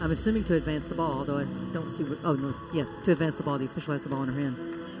 I'm assuming to advance the ball, although I don't see what... Oh, no, yeah, to advance the ball. The official has the ball in her hand.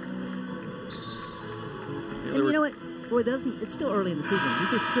 Yeah, and you know what? Boy, the other thing, it's still early in the season.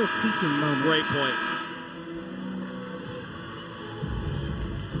 These are still teaching moments. Great point.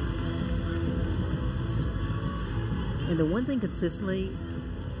 And the one thing consistently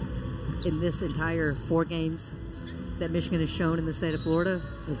in this entire 4 games that Michigan has shown in the state of Florida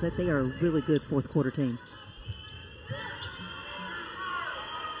is that they are a really good fourth quarter team.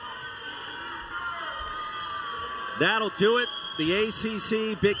 That'll do it. The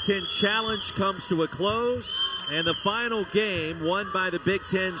ACC-Big Ten Challenge comes to a close, and the final game won by the Big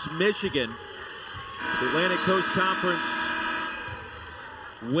Ten's Michigan. The Atlantic Coast Conference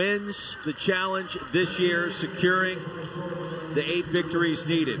wins the challenge this year, securing the 8 victories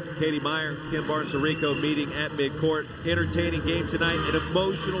needed. Katie Meyer, Kim Barnes-Arico meeting at midcourt. Entertaining game tonight, an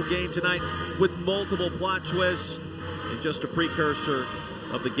emotional game tonight with multiple plot twists, and just a precursor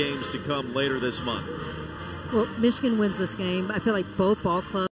of the games to come later this month. Well, Michigan wins this game. I feel like both ball clubs